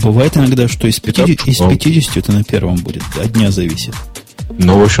 Да, бывает иногда, что из 50 это на первом будет. От дня зависит.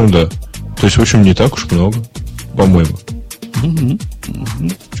 В общем, да. То есть, в общем, не так уж много, по-моему.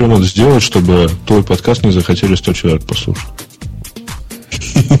 Что надо сделать, чтобы твой подкаст не захотели 100 человек послушать?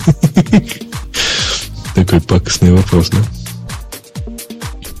 Такой пакостный вопрос, да?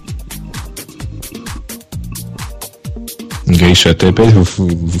 Гриша, ты опять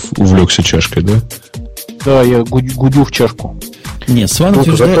увлекся чашкой, да? Да, я гудю в чашку. Нет, Сван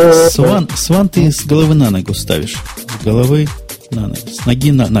утверждает, Сван ты с головы на ногу ставишь. С головы на ногу. С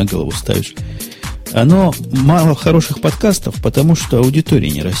ноги на голову ставишь. Оно мало хороших подкастов, потому что аудитория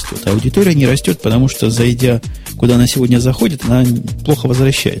не растет. Аудитория не растет, потому что, зайдя, куда она сегодня заходит, она плохо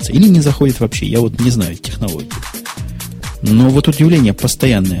возвращается. Или не заходит вообще. Я вот не знаю технологии. Но вот удивление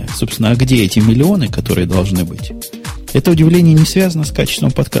постоянное. Собственно, а где эти миллионы, которые должны быть? Это удивление не связано с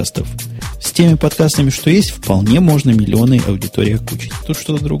качеством подкастов. С теми подкастами, что есть, вполне можно миллионы аудитории окучить. Тут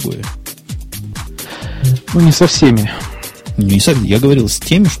что-то другое. Не со всеми. Я говорил с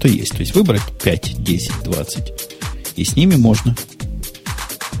теми, что есть. То есть выбрать 5, 10, 20. И с ними можно.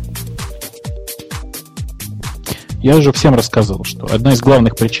 Я уже всем рассказывал, что одна из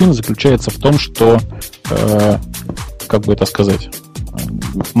главных причин заключается в том, что, как бы это сказать,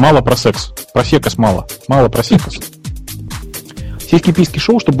 мало про секс. Про секс мало. Мало про секс. Сиськи-письки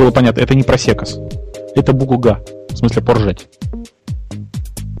шоу, чтобы было понятно, это не про секс. Это бугуга. В смысле поржать.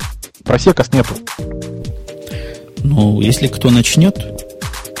 Про секс нету. Если кто начнет,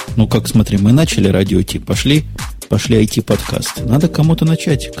 смотри, мы начали радио Ти, пошли IT-подкасты. Надо кому-то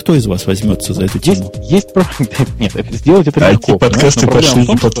начать. Кто из вас возьмется за эту тему? Нет, сделать это легко. IT-подкасты пошли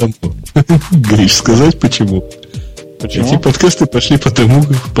не потому. Гриш, сказать почему? Почему? IT-подкасты пошли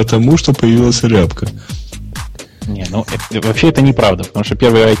потому, что появилась рябка. Вообще это неправда, потому что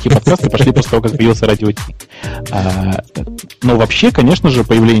первые IT-подкасты пошли после того, как появился радио Ти. Но вообще, конечно же,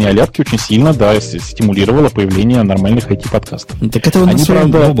 появление Аляпки очень сильно, стимулировало появление нормальных IT-подкастов. Так это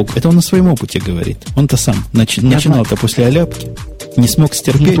он на своем опыте говорит. Он-то сам начинал-то после Аляпки, не смог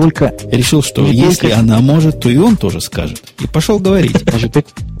стерпеть, решил, что если она может, то и он тоже скажет. И пошел говорить. Значит,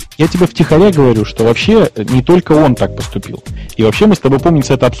 я тебе втихаря говорю, что вообще не только он так поступил. И вообще мы с тобой,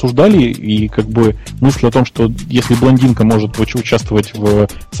 помнится, это обсуждали, и как бы мысль о том, что если блондинка может участвовать в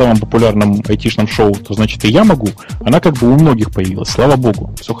самом популярном айтишном шоу, то значит и я могу, она как бы у многих появилась. Слава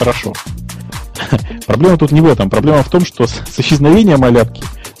богу, все хорошо. Проблема тут не в этом. Проблема в том, что с исчезновением Аляпки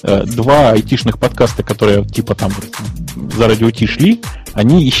 2 айтишных подкаста, которые типа там за радио Ти шли,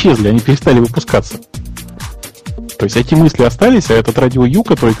 они исчезли, они перестали выпускаться. То есть эти мысли остались, а этот радио Ю,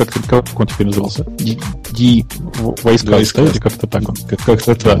 который как он теперь назывался? Войска, или как-то так он.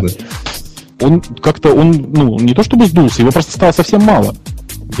 Как-то так, да. Он не то чтобы сдулся, его просто стало совсем мало.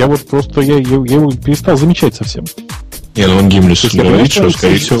 Я его перестал замечать совсем. Он Гимлис говорит, что,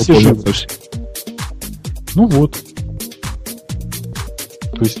 скорее всего, помнится. Вот.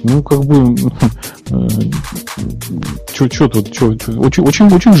 То есть,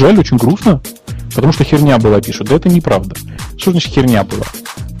 очень жаль, очень грустно. Потому что херня была, пишут. Да это неправда. Что значит херня была?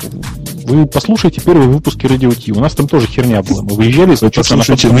 Вы послушайте первые выпуски Радио Ти. У нас там тоже херня была. Мы выезжали... Вы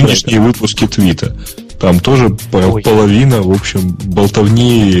послушайте нынешние выпуски Твита. Там тоже половина, в общем,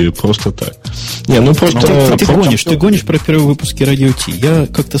 болтовни просто так. Не, ну просто... Ты гонишь про первые выпуски Радио Ти. Я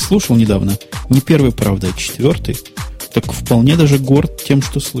как-то слушал недавно. Не первый, правда, а четвертый. Так вполне даже горд тем,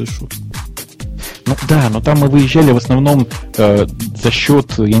 что слышу. Ну да, но там мы выезжали в основном за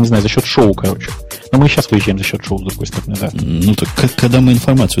счет, я не знаю, за счет шоу, короче. Но мы и сейчас выезжаем за счет шоу, с другой стороны, да. Ну так когда мы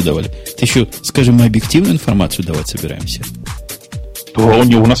информацию давали? Ты еще, скажем, мы объективную информацию давать собираемся? То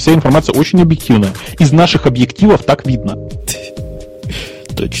у нас вся информация очень объективная. Из наших объективов так видно.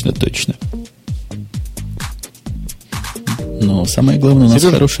 Точно. Но самое главное, у нас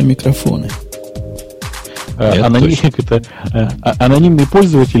хорошие микрофоны. Анонимный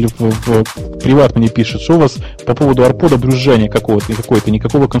пользователь в приват мне пишет, что у вас по поводу арпода брюзжания какого-то,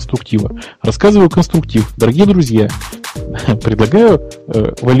 никакого конструктива. Рассказываю конструктив. Дорогие друзья, предлагаю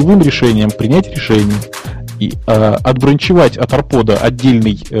волевым решением принять решение и отбранчевать от арпода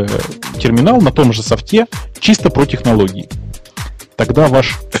отдельный терминал на том же софте чисто про технологии. Тогда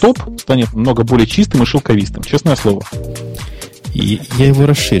ваш топ станет намного более чистым и шелковистым. Честное слово. И я его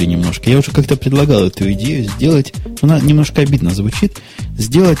расширю немножко. Я уже как-то предлагал эту идею сделать. Она немножко обидно звучит.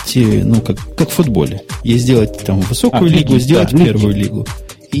 Сделать, как в футболе. И сделать там высокую лигу, сделать первую лигу.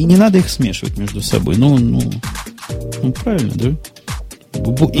 И не надо их смешивать между собой. Ну правильно, да?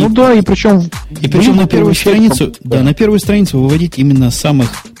 И причем... И причем на первую страницу, на первую страницу выводить именно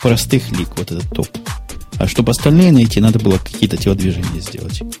самых простых лиг, вот этот топ. А чтобы остальные найти, надо было какие-то телодвижения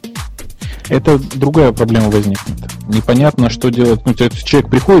сделать. Это другая проблема возникнет. Непонятно, что делать. Человек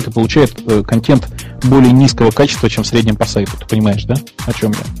приходит и получает контент более низкого качества, чем в среднем по сайту. Ты понимаешь, да? О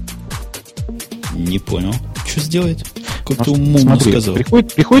чем я? Не понял. Что сделать? Как-то умно сказал.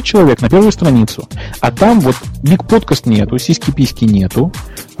 Приходит человек на первую страницу, а там вот Big Podcast нету, сиськи-письки нету,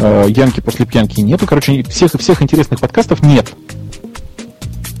 Янки после пьянки нету. Короче, всех интересных подкастов нет.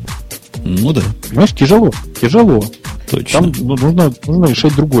 Ну да. Понимаешь, тяжело. Точно. Там нужно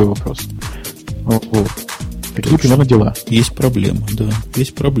решать другой вопрос. Вот. Такие примерно дела. Есть проблема, да.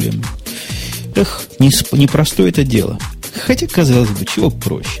 Есть проблема. Эх, непростое это дело. Хотя, казалось бы, чего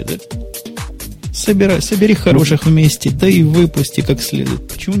проще, да? Собери хороших вместе, да и выпусти как следует.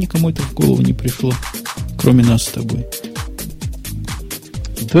 Почему никому это в голову не пришло, кроме нас с тобой?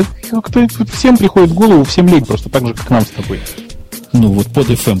 Да как-то всем приходит в голову, всем лень просто так же, как нам с тобой. Ну, вот под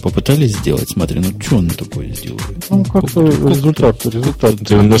FM попытались сделать, смотри, что он такое сделал? Как-то результат.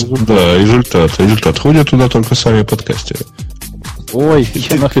 Да, результат. Ходят туда только сами подкастеры. Ой,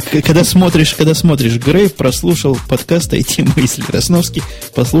 когда смотришь, Грей прослушал подкаст IT-мысли, Росновский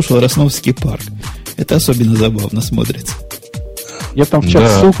послушал Росновский парк. Это особенно забавно смотрится. Я там в чат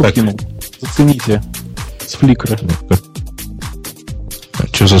ссылку кинул. Зацените. С фликра. А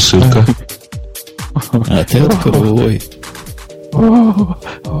что за ссылка? А ты открой.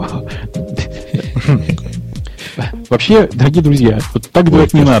 Вообще, дорогие друзья, вот так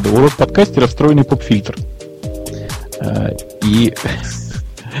делать не надо. У род подкастера встроенный поп-фильтр. И...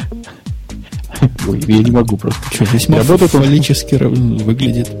 Ой, я не могу просто. Что, весьма фаллически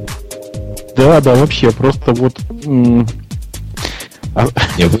выглядит. Да, вообще, просто вот...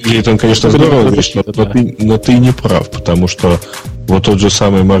 Выглядит он, конечно, здорово, но ты не прав, потому что вот тот же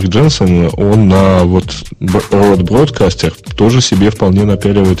самый Марк Дженсен, он на вот род бродкастер тоже себе вполне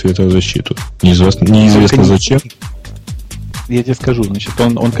напяливает ветрозащиту. Неизвестно зачем. Я тебе скажу, значит,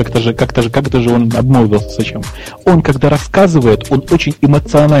 он как-то же он обмолвился зачем. Он, когда рассказывает, он очень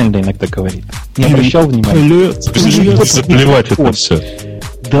эмоционально иногда говорит. Не обращал внимания. Заплевать это все.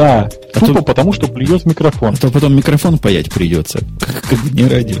 Да, тупо потому, что плюет в микрофон. А то потом микрофон паять придется. Как не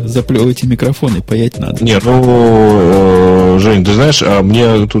радио. Заплевывайте микрофон и паять надо. Нет, Жень, ты знаешь, а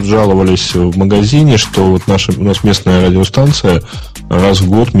мне тут жаловались в магазине, что вот у нас местная радиостанция раз в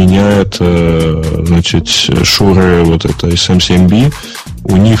год меняет, значит, шуры вот это SM7B.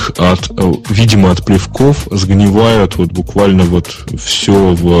 У них видимо, от плевков сгнивают вот буквально вот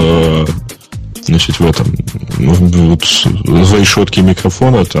все значит, в этом вот за решетки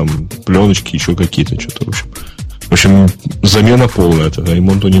микрофона, там пленочки, еще какие-то, что-то, в общем, замена полная, это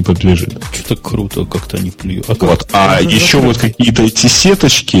ремонту не подлежит. Что-то круто, как-то они плюют. А еще вот какие-то эти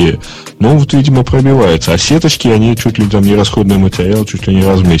сеточки, вот, видимо, пробиваются. А сеточки, они чуть ли там не расходный материал, чуть ли не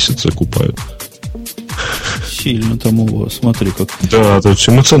раз в месяц закупают. Сильно там у вас, смотри как. Да, тут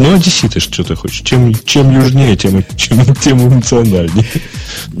все эмоционально. Одесситы, что ты хочешь. Чем южнее, тем эмоциональнее.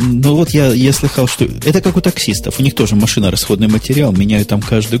 Ну вот я слыхал, что это как у таксистов. У них тоже машина расходный материал. Меняют там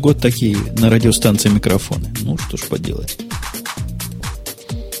каждый год такие на радиостанции микрофоны. Ну, что ж поделать.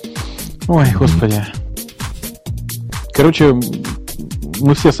 Ой, господи. Короче,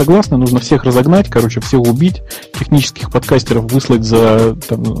 мы все согласны, нужно всех разогнать, всех убить, технических подкастеров выслать за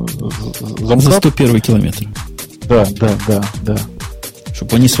МКАД. За 101 километр. Да.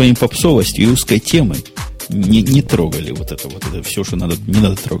 Чтобы они своим попсовостью и узкой темой не трогали вот это все, что не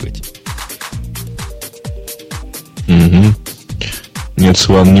надо трогать. Угу. Нет,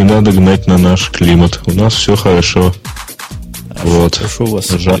 Сван, не надо гнать на наш климат. У нас все хорошо. Вот. Хорошо у вас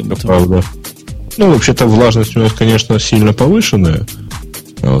жарко, правда. Ну, вообще-то влажность у нас, конечно, сильно повышенная.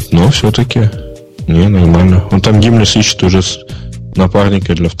 Вот, но все-таки нормально. Он там Гимлис ищет уже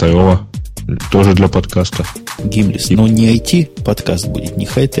напарника для второго. Тоже для подкаста. Гимлис, но не IT-подкаст будет, не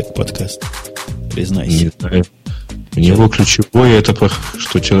хай-тек подкаст. Признайся. Не знаю. У него ключевое это,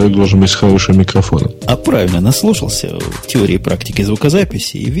 что человек должен быть с хорошим микрофоном. А правильно, наслушался теории и практики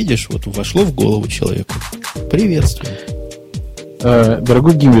звукозаписи, и видишь, вот вошло в голову человеку. Приветствую.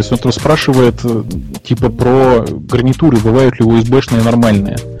 Дорогой Гимлис, он тут спрашивает типа про гарнитуры, бывают ли USB-шные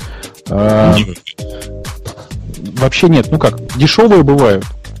нормальные. Вообще нет, дешевые бывают.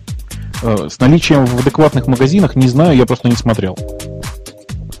 С наличием в адекватных магазинах не знаю, я просто не смотрел.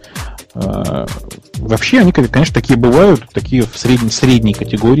 Вообще они, конечно, такие бывают, такие в средней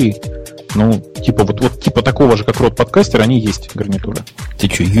категории. Ну, типа типа такого же, как рот подкастер, они есть гарнитуры. Ты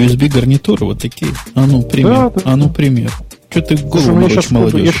что, USB гарнитуры вот такие? А ну, пример. Да. А ну, пример. Что ты голову морочишь,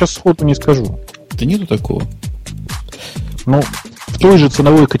 молодежь? Я сейчас сходу не скажу. Да нету такого. Ну, в той же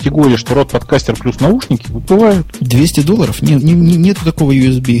ценовой категории, что рот подкастер плюс наушники, бывают. $200? Нету такого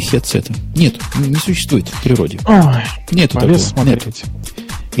USB хедсета. Нет, не существует в природе. Ой, нету такого. Смотреть. Нет.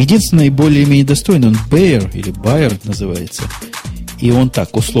 Единственный более-менее достойный, он Bayer или Bayer называется. И он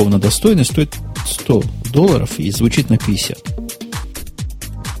так условно достойный, стоит $100 и звучит на 50.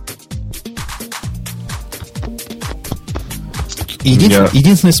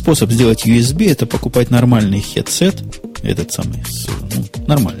 Единственный способ сделать USB это покупать нормальный хедсет, этот самый,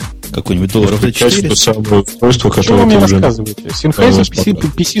 нормальный, какой-нибудь долларов за 400. Самое устройство, которое что вы мне рассказываете? Sennheiser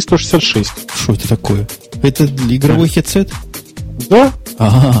PC166. Что это такое? Это игровой хедсет? Да.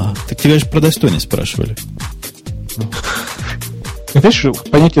 Ага, так тебя же про достойность спрашивали. Знаешь,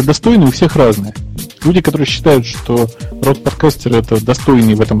 понятие достойный у всех разное. Люди, которые считают, что рот подкастер это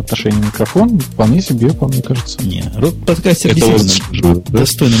достойный в этом отношении микрофон, вполне себе, мне кажется. Не, рот подкастер действительно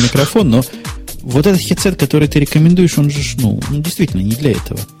достойный микрофон, но вот этот хедсет, который ты рекомендуешь, он же, действительно не для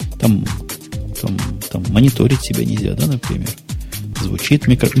этого. Там мониторить себя нельзя, да, например. Звучит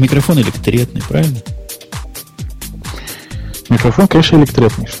микрофон электретный, правильно? Микрофон, конечно,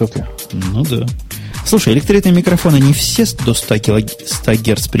 электретный, что ты. Ну да. Слушай, электретные микрофоны не все до 100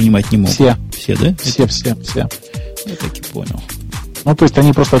 Гц принимать не могут. Все, да? Все. Я так и понял. Ну, то есть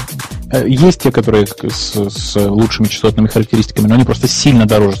они просто... Есть те, которые с лучшими частотными характеристиками, но они просто сильно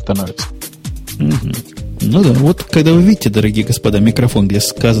дороже становятся. Угу. Ну да, вот когда вы видите, дорогие господа, микрофон, где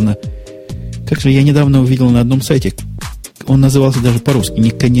сказано... Как же я недавно увидел на одном сайте, он назывался даже по-русски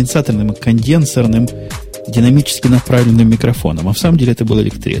не конденсаторным, а конденсорным динамически направленным микрофоном. А в самом деле это был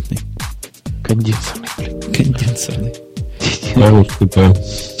электретный. Конденсорный. Конденсорный.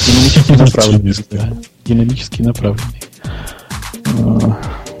 Динамически направленный. Динамически направленный.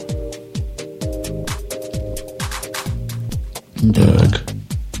 Так.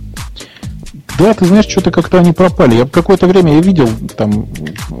 Да, ты знаешь, что-то как-то они пропали. Я какое-то время видел там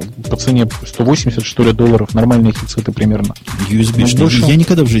по цене 180, что ли, долларов нормальные хедсеты примерно. USB-шные. Я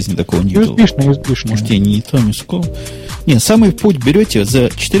никогда в жизни такого не видел. USB-шные. Может, я не то, не скол. Не, самый путь берете за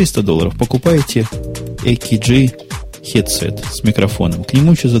 $400, покупаете AKG хедсет с микрофоном. К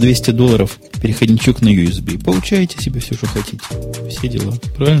нему еще за $200 переходничок на USB. Получаете себе все, что хотите. Все дела.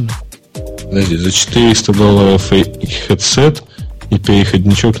 Правильно? Подожди, за $400 хедсет и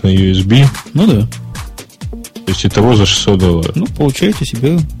переходничок на USB. Ну да. То есть итого за $600. Ну, получаете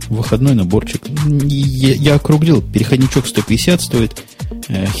себе выходной наборчик. Я округлил. Переходничок 150 стоит,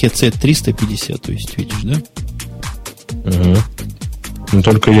 хедсет 350. То есть, видишь, да? Ага. Ну,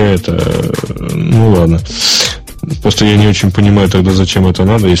 только я ну, ладно. Просто я не очень понимаю тогда, зачем это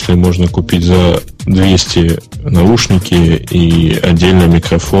надо, если можно купить за 200 наушники и отдельно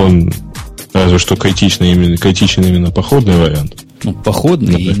микрофон. Разве что критичный именно походный вариант. Ну,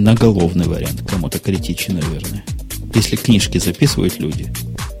 походный и наголовный вариант. Кому-то критичный, наверное. Если книжки записывают люди,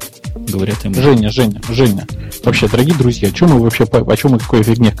 говорят им... Женя. Вообще, дорогие друзья, о чем мы какой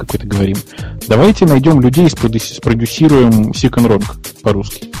фигне какой-то говорим? Давайте найдем людей, спродюсируем Second Wrong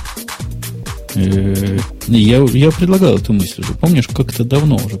по-русски. Я предлагал эту мысль уже. Помнишь, как-то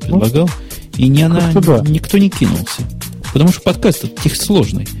давно уже предлагал. И никто не кинулся. Потому что подкаст это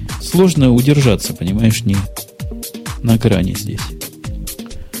сложный. Сложно удержаться, понимаешь, не на грани здесь.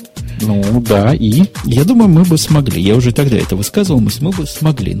 Ну, да, и? Я думаю, мы бы смогли. Я уже тогда это высказывал, мы бы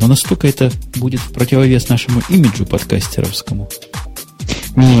смогли. Но настолько это будет в противовес нашему имиджу подкастеровскому.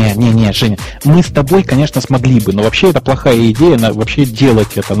 Не, Женя, мы с тобой, конечно, смогли бы, но вообще это плохая идея, вообще делать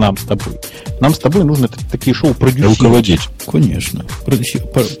это нам с тобой. Нам с тобой нужно такие шоу продюсировать. Руководить. Конечно.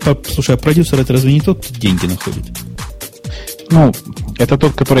 Слушай, а продюсер это разве не тот, кто деньги находит? Ну, это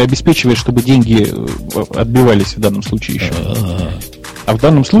тот, который обеспечивает, чтобы деньги отбивались в данном случае еще. А в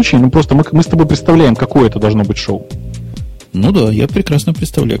данном случае, ну просто мы с тобой представляем, какое это должно быть шоу. Ну да, я прекрасно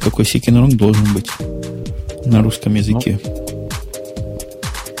представляю, какой сикинг должен быть на русском языке.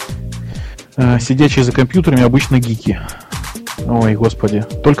 Сидячие за компьютерами обычно гики. Ой, господи.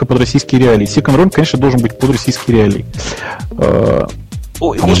 Только под российские реалии. Second Round, конечно, должен быть под российские реалии.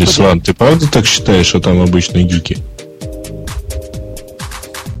 Ой, господи. Слан, ты правда так считаешь, что там обычные гики?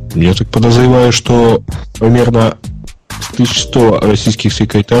 Я так подозреваю, что примерно 1100 российских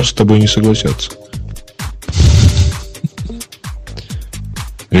секретарш с тобой не согласятся.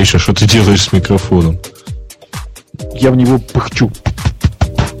 Гриша, что ты делаешь с микрофоном? Я в него пыхчу.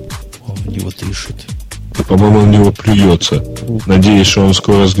 В него дышит. По-моему, он в него плюется. Надеюсь, что он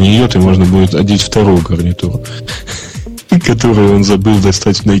скоро сгниет, и можно будет одеть вторую гарнитуру, которую он забыл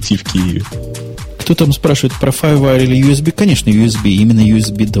найти в Киеве. Кто там спрашивает про FireWire или USB? Конечно, USB. Именно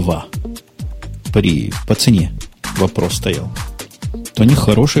USB 2. По цене вопрос стоял. То они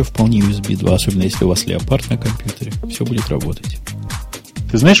хорошие вполне USB 2, особенно если у вас леопард на компьютере. Все будет работать.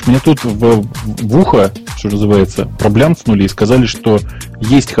 Ты знаешь, мне тут в ухо, что называется, проблямцнули и сказали, что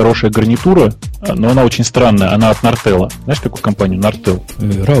есть хорошая гарнитура, но она очень странная, она от Nortel. Знаешь такую компанию Nortel?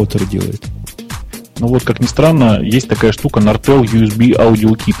 Раутер делает. Ну вот, как ни странно, есть такая штука Nortel USB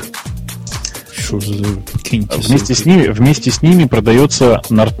Audio Kit. Что за... Вместе с ними продается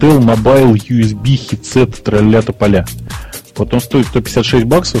Nortel Mobile USB headset тролля тополя. Вот он стоит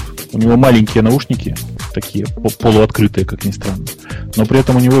 $156, у него маленькие наушники, такие полуоткрытые, как ни странно. Но при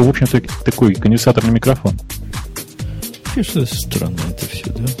этом у него, в общем-то, такой конденсаторный микрофон. Что-то странно это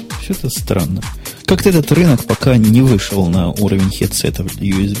все, да? Что-то странно. Как-то этот рынок пока не вышел на уровень хедсетов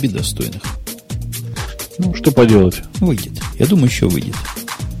USB достойных. Ну, что поделать? Выйдет. Я думаю, еще выйдет.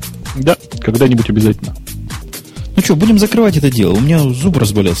 Да, когда-нибудь обязательно. Ну что, будем закрывать это дело. У меня зуб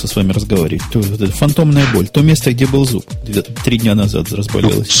разболелся с вами разговаривать. Это фантомная боль. То место, где был зуб. 3 дня назад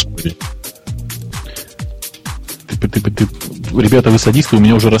разболелось. Ребята, вы садисты, у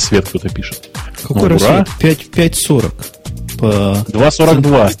меня уже рассвет кто-то пишет. Какой рассвет? 5:40 по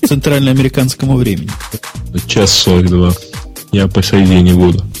 2:42 центральноамериканскому времени. 1:42. Я посередине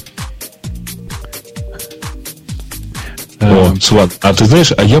буду. Сват, а ты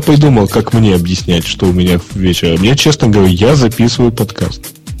знаешь, а я придумал, как мне объяснять, что у меня вечером. Мне, честно говоря, я записываю подкаст.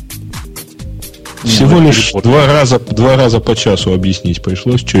 Всего лишь два раза по часу объяснить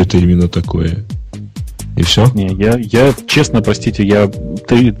пришлось, что это именно такое. И все? Не, я честно, простите, я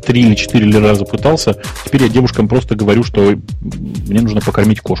 3 или 4 раза пытался. Теперь я девушкам просто говорю, что мне нужно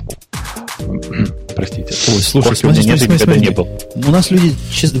покормить кошку. Простите. Ой, слушай, смотри. Не был. У нас люди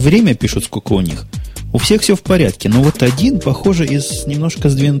время пишут, сколько у них. У всех все в порядке, но вот один, похоже, из немножко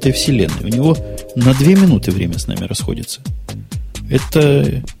сдвинутой вселенной. У него на 2 минуты время с нами расходится.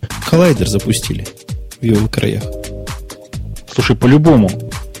 Это коллайдер запустили в его краях. Слушай, по-любому.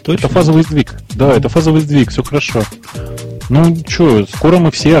 Точно? Это фазовый сдвиг. Да, это фазовый сдвиг, все хорошо. Ну, что, скоро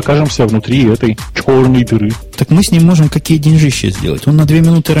мы все окажемся внутри этой черной дыры. Так мы с ним можем какие деньжища сделать. Он на 2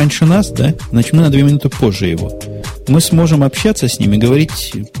 минуты раньше нас, да? Значит, мы на 2 минуты позже его. Мы сможем общаться с ним и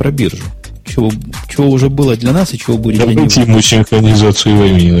говорить про биржу. Чего уже было для нас и чего будет для него. Ему синхронизацию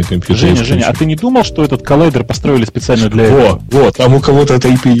времени на компьютере. Женя, а ты не думал, что этот коллайдер построили специально для этого? Вот, там у кого-то это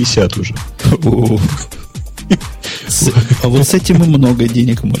и 50 уже. А вот с этим мы много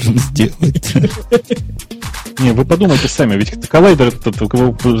денег можем сделать. Не, вы подумайте сами, ведь коллайдер,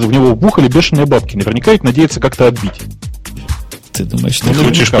 в него вбухали бешеные бабки. Наверняка их надеется как-то отбить. Ты думаешь, что... Ты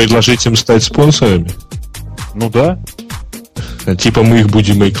хочешь предложить им стать спонсорами? Ну да. Типа мы их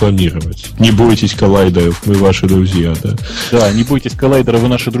будем рекламировать. Не бойтесь коллайдеров, мы ваши друзья, да? Да, не бойтесь коллайдера, вы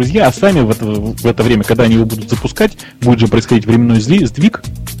наши друзья, а сами в это время, когда они его будут запускать, будет же происходить временной сдвиг,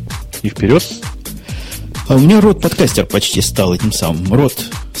 и вперед. А у меня Род-подкастер почти стал этим самым. Род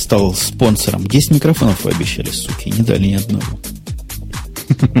стал спонсором. 10 микрофонов вы обещали, суки, не дали ни одного.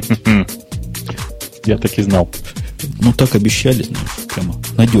 Я так и знал. Ну, так обещали, знаешь, прямо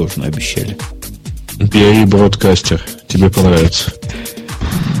надежно обещали. Бери бродкастер, тебе понравится.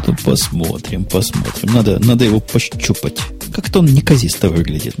 Ну, посмотрим. Надо его пощупать. Как-то он неказисто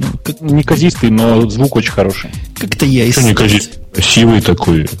выглядит. Ну, неказистый, но звук очень хороший. Как-то я и... Что неказистый? Красивый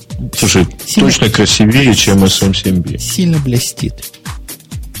такой. Слушай, точно красивее, чем SM7B. Сильно блестит.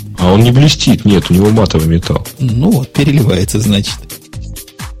 А он не блестит, нет, у него матовый металл. Ну вот, переливается, значит.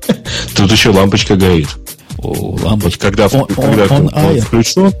 Тут еще лампочка горит. О, лампочка. Когда он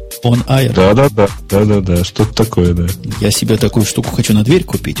включен. Он Air. Да. Что-то такое, да. Я себе такую штуку хочу на дверь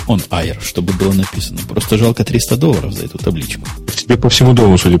купить. Он Air, чтобы было написано. Просто жалко $300 за эту табличку. Тебе по всему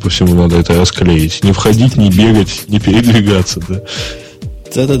дому, судя по всему, надо это расклеить. Не входить, не бегать, не передвигаться, да.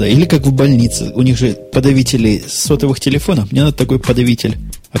 Да. Или как в больнице. У них же подавители сотовых телефонов. Мне надо такой подавитель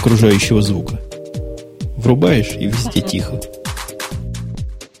окружающего звука. Врубаешь, и везде тихо.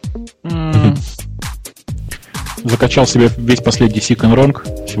 Закачал себе весь последний Sick and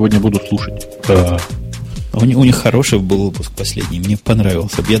Wrong. Сегодня буду слушать. У них хороший был выпуск последний. Мне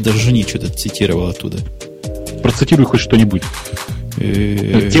понравился. Я даже жене что-то цитировал оттуда. Процитируй хоть что-нибудь.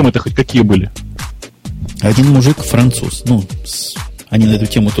 Темы-то хоть какие были? Один мужик француз. Они на эту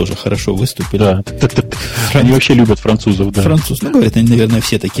тему тоже хорошо выступили. Да. Они вообще любят французов, да. Француз. Говорят, они, наверное,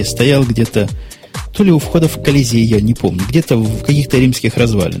 все такие. Стоял где-то, то ли у входа в Колизей, я не помню, где-то в каких-то римских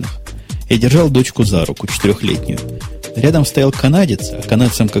развалинах. Я держал дочку за руку, 4-летнюю. Рядом стоял канадец, а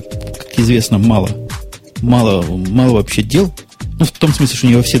канадцам, как известно, мало вообще дел. В том смысле, что у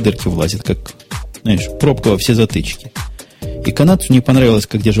него во все дырки влазит, как, знаешь, пробка во все затычки. И канадцу не понравилось,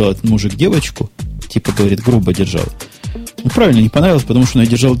 как держал этот мужик девочку. Типа, говорит, грубо держал. Правильно, не понравилось, потому что он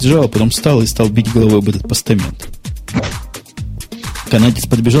ее держал, а потом встал и стал бить головой об этот постамент. Канадец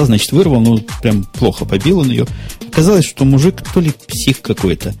подбежал, значит, вырвал, прям плохо побил он ее. Оказалось, что мужик то ли псих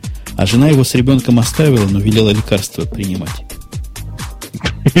какой-то, а жена его с ребенком оставила, но велела лекарства принимать.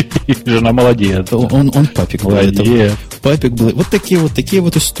 Жена молодец. Он папик был. Папик был. Вот такие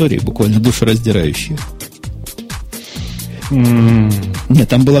истории, буквально душераздирающие. Нет,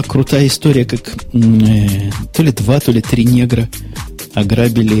 там была крутая история, как то ли 2, то ли 3 негра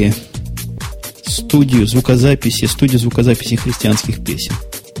ограбили студию звукозаписи христианских песен.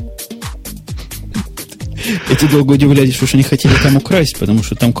 Эти долго удивлялись, что они хотели там украсть, потому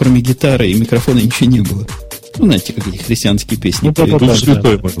что там кроме гитары и микрофона ничего не было. Знаете, как эти христианские песни.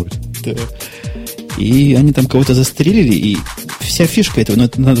 Да. И они там кого-то застрелили, и вся фишка этого,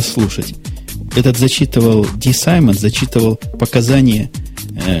 это надо слушать. Этот Ди Саймон зачитывал показания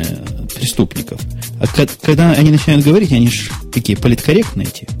преступников. А когда они начинают говорить, они же такие политкорректные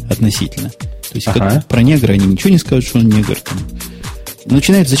относительно. То есть, как про негра они ничего не скажут, что он негр. Там.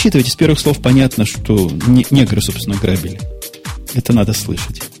 Начинают зачитывать, и с первых слов понятно, что негры, собственно, грабили. Это надо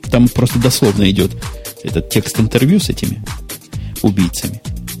слышать. Там просто дословно идет этот текст интервью с этими убийцами.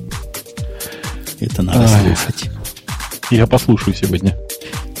 Это надо слушать. Я послушаю сегодня.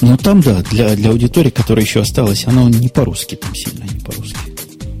 Там, да, для аудитории, которая еще осталась, оно не по-русски, там сильно не по-русски.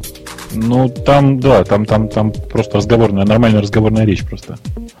 Там просто нормальная разговорная речь просто.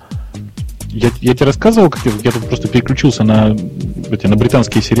 Я тебе рассказывал, как я тут просто переключился на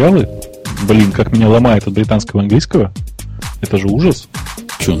британские сериалы. Блин, как меня ломает от британского английского. Это же ужас.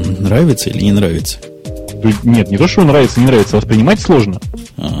 Что, нравится или не нравится? Нет, не то, что нравится, не нравится. Воспринимать сложно.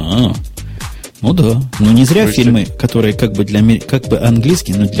 Да. Не зря фильмы, которые как бы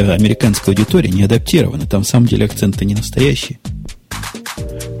английские, но для американской аудитории не адаптированы. Там, в самом деле, акценты не настоящие.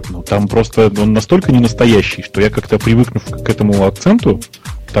 Там просто он настолько не настоящий, что я как-то привыкнув к этому акценту,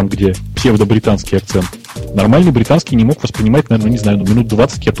 там, где псевдо-британский акцент, нормальный британский не мог воспринимать, наверное, не знаю, минут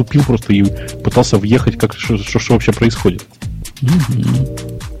 20 я тупил просто и пытался въехать, что вообще происходит.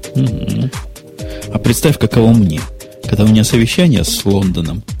 А представь, каково мне, когда у меня совещание с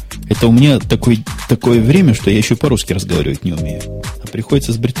Лондоном. Это у меня такое время, что я еще по-русски разговаривать не умею. А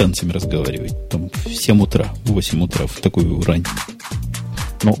приходится с британцами разговаривать. Там в 7 утра, в 8 утра, в такую рань.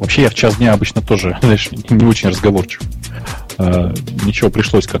 Вообще я в час дня обычно тоже, знаешь, не очень разговорчив. Ничего,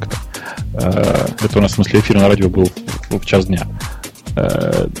 пришлось как-то. Это у нас, в смысле, эфир на радио был в час дня.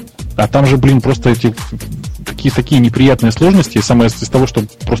 А там же, просто эти какие-то такие неприятные сложности. И самое из того, что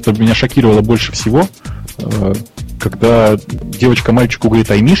просто меня шокировало больше всего, когда девочка мальчику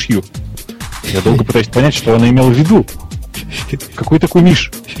говорит «I miss you», я долго пытаюсь понять, что она имела в виду. Какой такой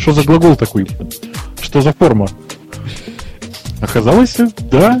миш? Что за глагол такой? Что за форма? Оказалось,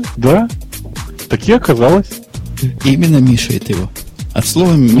 да. Так и оказалось. Именно Миша это его. От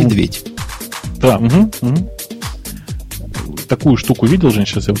слова медведь. Да, Такую штуку видел же,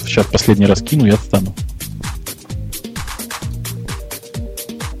 сейчас я в чат последний раз кину и отстану.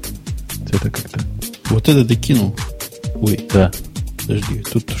 Это как-то. Вот это ты кинул. Ой, да. Подожди,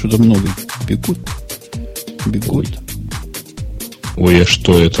 тут что-то много бегут. Ой, а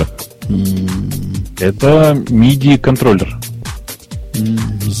что это? Это MIDI-контроллер.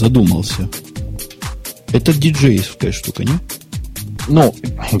 Задумался. Это диджеевская штука, не? Ну,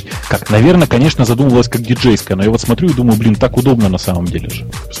 как, наверное, конечно, задумывалась как диджейская, но я вот смотрю и думаю, блин, так удобно на самом деле же.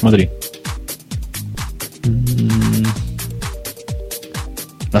 Посмотри.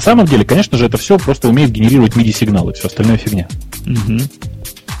 На самом деле, конечно же, это все просто умеет генерировать MIDI-сигналы, все остальное фигня.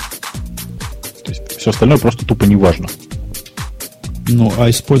 То есть все остальное просто тупо не важно. Ну, а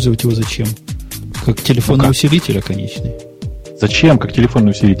использовать его зачем? Как телефонный усилитель конечный. Зачем, как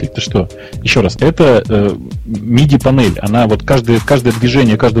телефонный усилитель? Ты что? Еще раз, это MIDI-панель. Она вот каждое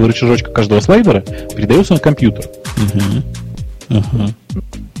движение каждого рычажочка, каждого слайдера передается на компьютер. Ну,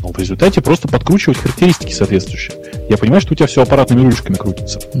 в результате просто подкручивать характеристики соответствующие. Я понимаю, что у тебя все аппаратными ручками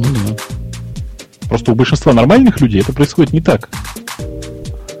крутится. Ну да. Просто у большинства нормальных людей это происходит не так.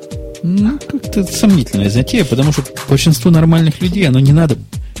 Ну, как-то сомнительная затея, потому что большинству нормальных людей оно не надо.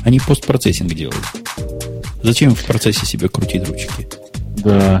 Они постпроцессинг делают. Зачем в процессе себе крутить ручки?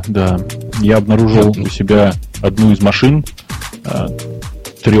 Да. Я обнаружил у себя одну из машин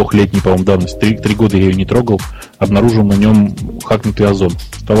 3-летней, по-моему, давности. 3 года я ее не трогал. Обнаружил на нем хакнутый озон.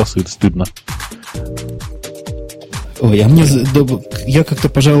 Стало стыдно. Ой, я как-то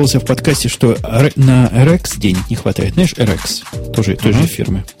пожаловался в подкасте, что на RX денег не хватает. Знаешь, RX, той же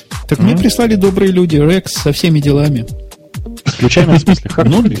фирмы. Так мне прислали добрые люди RX со всеми делами. С ключами, в смысле,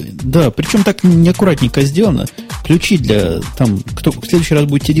 хакнутый? Ну, да, причем так неаккуратненько сделано. Ключи для, там, кто в следующий раз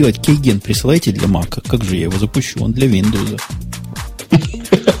будете делать, кейген присылайте для Mac. Как же я его запущу? Он для Windows.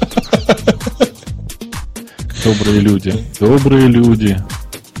 Добрые люди.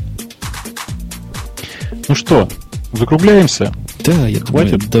 Ну что, закругляемся? Да, я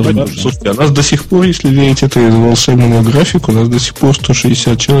хватит. Давно. Слушайте, а нас до сих пор, если верить этой волшебному графику, нас до сих пор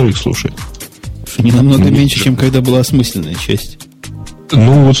 160 человек слушает. Что не намного меньше, чем когда была осмысленная часть.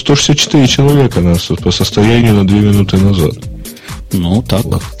 Ну, вот 164 человека нас по состоянию на 2 минуты назад. Ну, так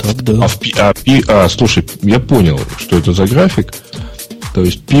да. Слушай, я понял, что это за график. То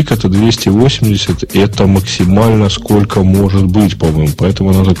есть пик это 280, это максимально сколько может быть, по-моему. Поэтому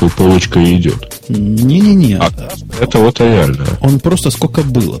она такой полочкой идет. Не-не-не. Это вот реально. Он просто сколько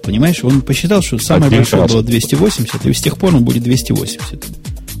было, понимаешь? Он посчитал, что самое большое было 280, и с тех пор он будет 280.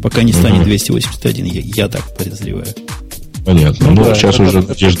 Пока не станет 281, я так подозреваю. Понятно. Ну, сейчас уже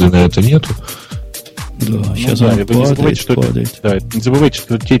надежды на это нету. Да, сейчас он падает. Да, не забывайте,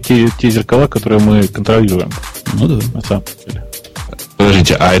 что те зеркала, которые мы контролируем. Ну да. На самом деле.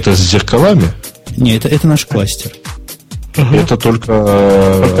 Подождите, а это с зеркалами? Не, это наш кластер. Это только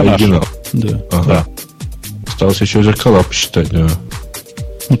оригинал. Да. Ага. Осталось еще зеркала посчитать, да.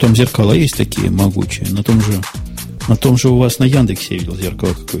 Ну, там зеркала есть такие могучие. На том же у вас на Яндексе я видел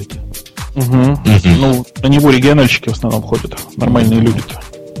зеркало какое-то. Ну, на него региональщики в основном ходят. Нормальные люди-то.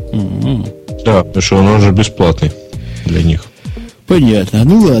 Да, потому что он же бесплатный для них. Понятно.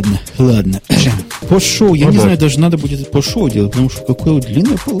 Ну, ладно. Пост-шоу. Я не знаю, даже надо будет пост-шоу делать, потому что какое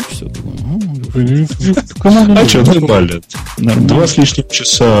длинное получится. А что, нормально. 2 с лишним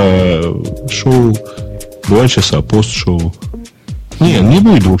часа шоу, 2 часа пост-шоу. Не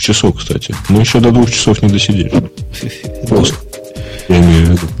будет 2 часов, кстати. Мы еще до 2 часов не досидели. Пост. Я имею в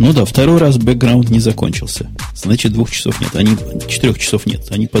виду. Ну да, второй раз бэкграунд не закончился. Значит, 2 часов нет. 4 часов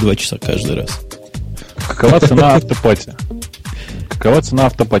нет. Они по 2 часа каждый раз. Какова цена автопати?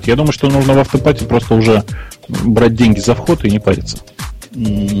 Я думаю, что нужно в автопати просто уже брать деньги за вход и не париться.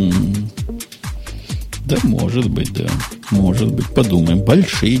 Да, может быть, да. Может быть, подумаем.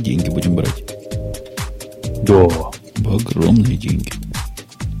 Большие деньги будем брать. Да. Огромные деньги.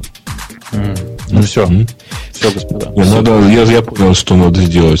 Ну все. Все, господа. Я понял, что надо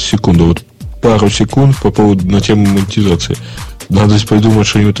сделать. Секунду. Вот пару секунд по поводу на тему монетизации. Надо придумать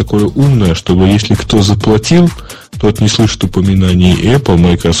что-нибудь такое умное, чтобы если кто заплатил, тот не слышит упоминаний Apple,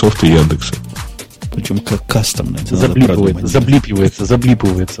 Microsoft и Яндекса. Причем как кастомно. Заблипивается.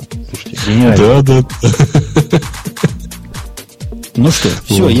 Слушайте, гениально. Да. Ну что,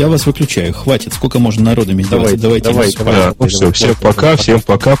 все, я вас выключаю. Хватит, сколько можно народами издеваться. Давайте спать. Все, всем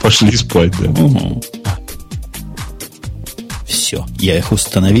пока, пошли спать. Да. Угу. Все, я их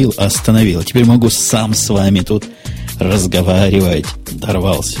остановил. Теперь могу сам с вами тут разговаривать.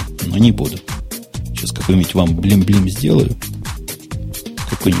 Дорвался, но не буду. Сейчас какой-нибудь вам блим-блим сделаю.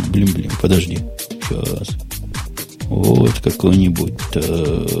 Какой-нибудь блим-блим. Подожди. Сейчас. Вот какой-нибудь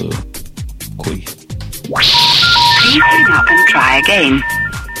такой.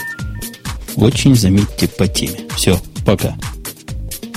 Очень заметьте по теме. Все, пока.